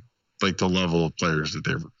from. Like the level of players that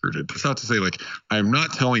they've recruited. That's not to say like, I'm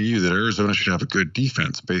not telling you that Arizona should have a good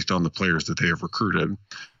defense based on the players that they have recruited,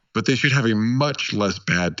 but they should have a much less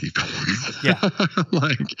bad defense. Yeah.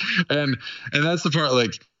 and that's the part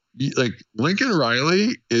like Lincoln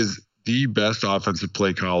Riley is the best offensive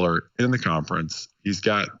play caller in the conference. He's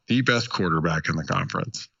got the best quarterback in the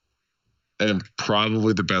conference and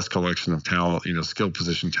probably the best collection of talent, skill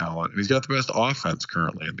position talent. And he's got the best offense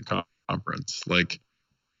currently in the conference. Like,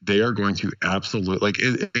 they are going to absolutely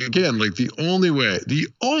the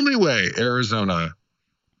only way Arizona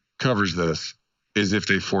covers this is if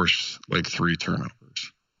they force like 3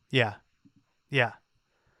 turnovers. Yeah. Yeah.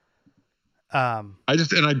 I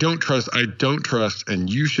don't trust, and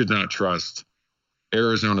you should not trust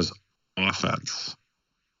Arizona's offense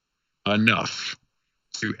enough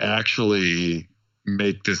to actually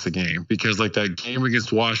make this a game, because like that game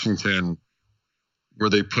against Washington where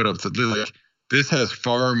they put up this has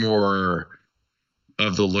far more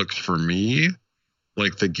of the looks for me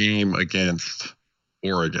like the game against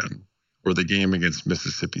Oregon or the game against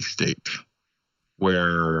Mississippi State,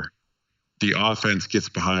 where the offense gets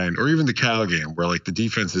behind, or even the Cal game where like the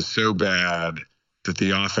defense is so bad that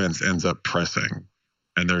the offense ends up pressing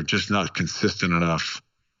and they're just not consistent enough,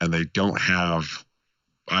 and they don't have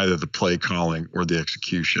either the play calling or the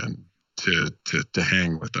execution to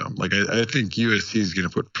hang with them. Like I think USC is going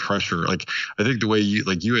to put pressure. Like I think the way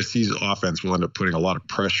USC's offense will end up putting a lot of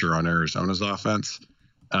pressure on Arizona's offense,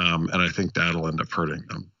 and I think that'll end up hurting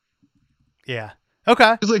them. Yeah.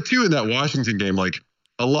 Okay. It's like too in that Washington game, like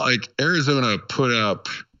a lot, like Arizona put up,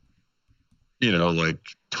 like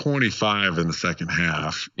 25 in the second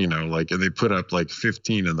half, and they put up like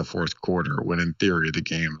 15 in the fourth quarter, when in theory the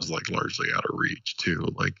game is like largely out of reach too.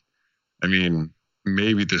 Like, I mean,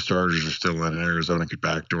 maybe the starters are still in and Arizona could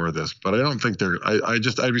backdoor this, but I don't think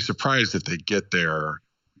I'd be surprised if they get there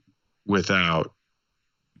without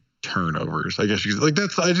turnovers. I guess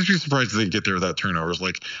I'd just be surprised if they get there without turnovers.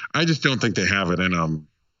 Like, I just don't think they have it in them.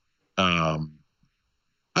 I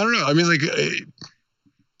don't know. I mean, like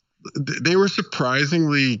they were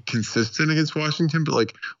surprisingly consistent against Washington, but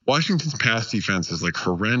like Washington's pass defense is like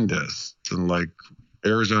horrendous, and like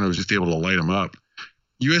Arizona was just able to light them up.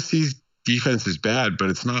 USC's defense is bad,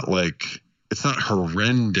 but it's not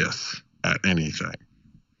horrendous at anything.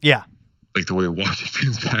 Yeah. Like the way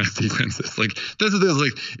Washington's pass defense is. Like that's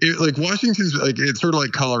the thing. Like Washington's like, it's sort of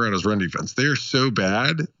like Colorado's run defense. They are so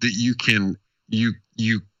bad that you can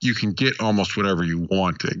get almost whatever you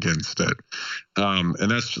want against it. And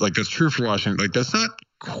that's true for Washington. Like that's not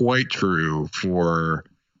quite true for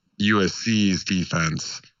USC's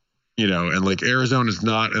defense. And like Arizona's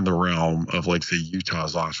not in the realm of like say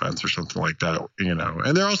Utah's offense or something like that,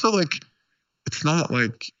 and they're also like, it's not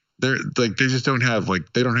like they're like, they just don't have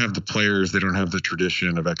they don't have the players, they don't have the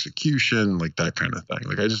tradition of execution, like that kind of thing.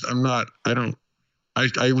 Like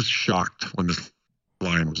I was shocked when this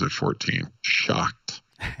line was at 14. Shocked.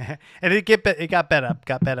 And it got bet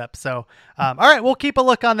up. So, all right, we'll keep a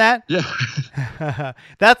look on that. Yeah.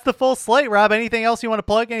 That's the full slate, Rob. Anything else you want to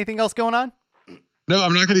plug? Anything else going on? No,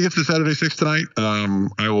 I'm not going to get to Saturday 6 tonight.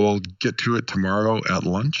 I will get to it tomorrow at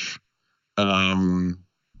lunch.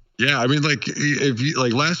 Yeah, I mean, like, if you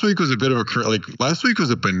like, last week was a bit of last week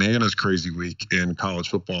was a bananas crazy week in college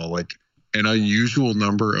football. Like, an unusual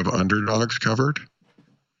number of underdogs covered.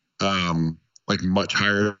 Like much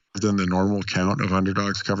higher than the normal count of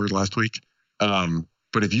underdogs covered last week.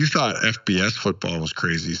 But if you thought FBS football was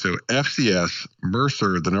crazy, so FCS,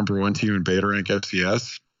 Mercer, the number 1 team in Beta Rank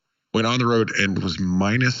FCS, went on the road and was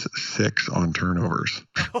 -6 on turnovers.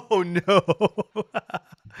 Oh no!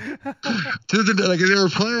 They were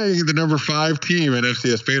playing the number 5 team in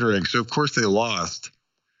FCS Beta Rank, so of course they lost.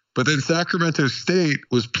 But then Sacramento State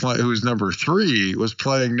who's number 3, was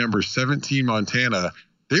playing number 17 Montana.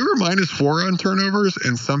 They were -4 on turnovers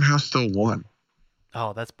and somehow still won.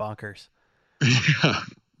 Oh, that's bonkers.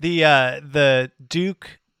 Yeah. The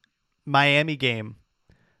Duke Miami game.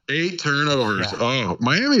 8 turnovers. Yeah. Oh,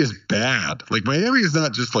 Miami is bad. Like, Miami is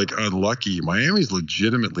not just like unlucky. Miami's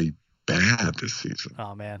legitimately bad this season.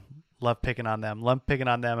 Oh man, love picking on them.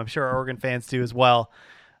 I'm sure our Oregon fans do as well.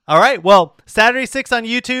 All right, well, Saturday 6 on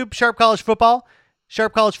YouTube, Sharp College Football,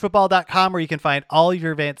 sharpcollegefootball.com, where you can find all of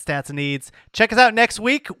your advanced stats and needs. Check us out next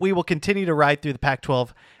week. We will continue to ride through the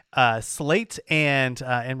Pac-12 slate and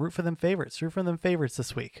root for them favorites. Root for them favorites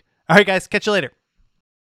this week. All right, guys, catch you later.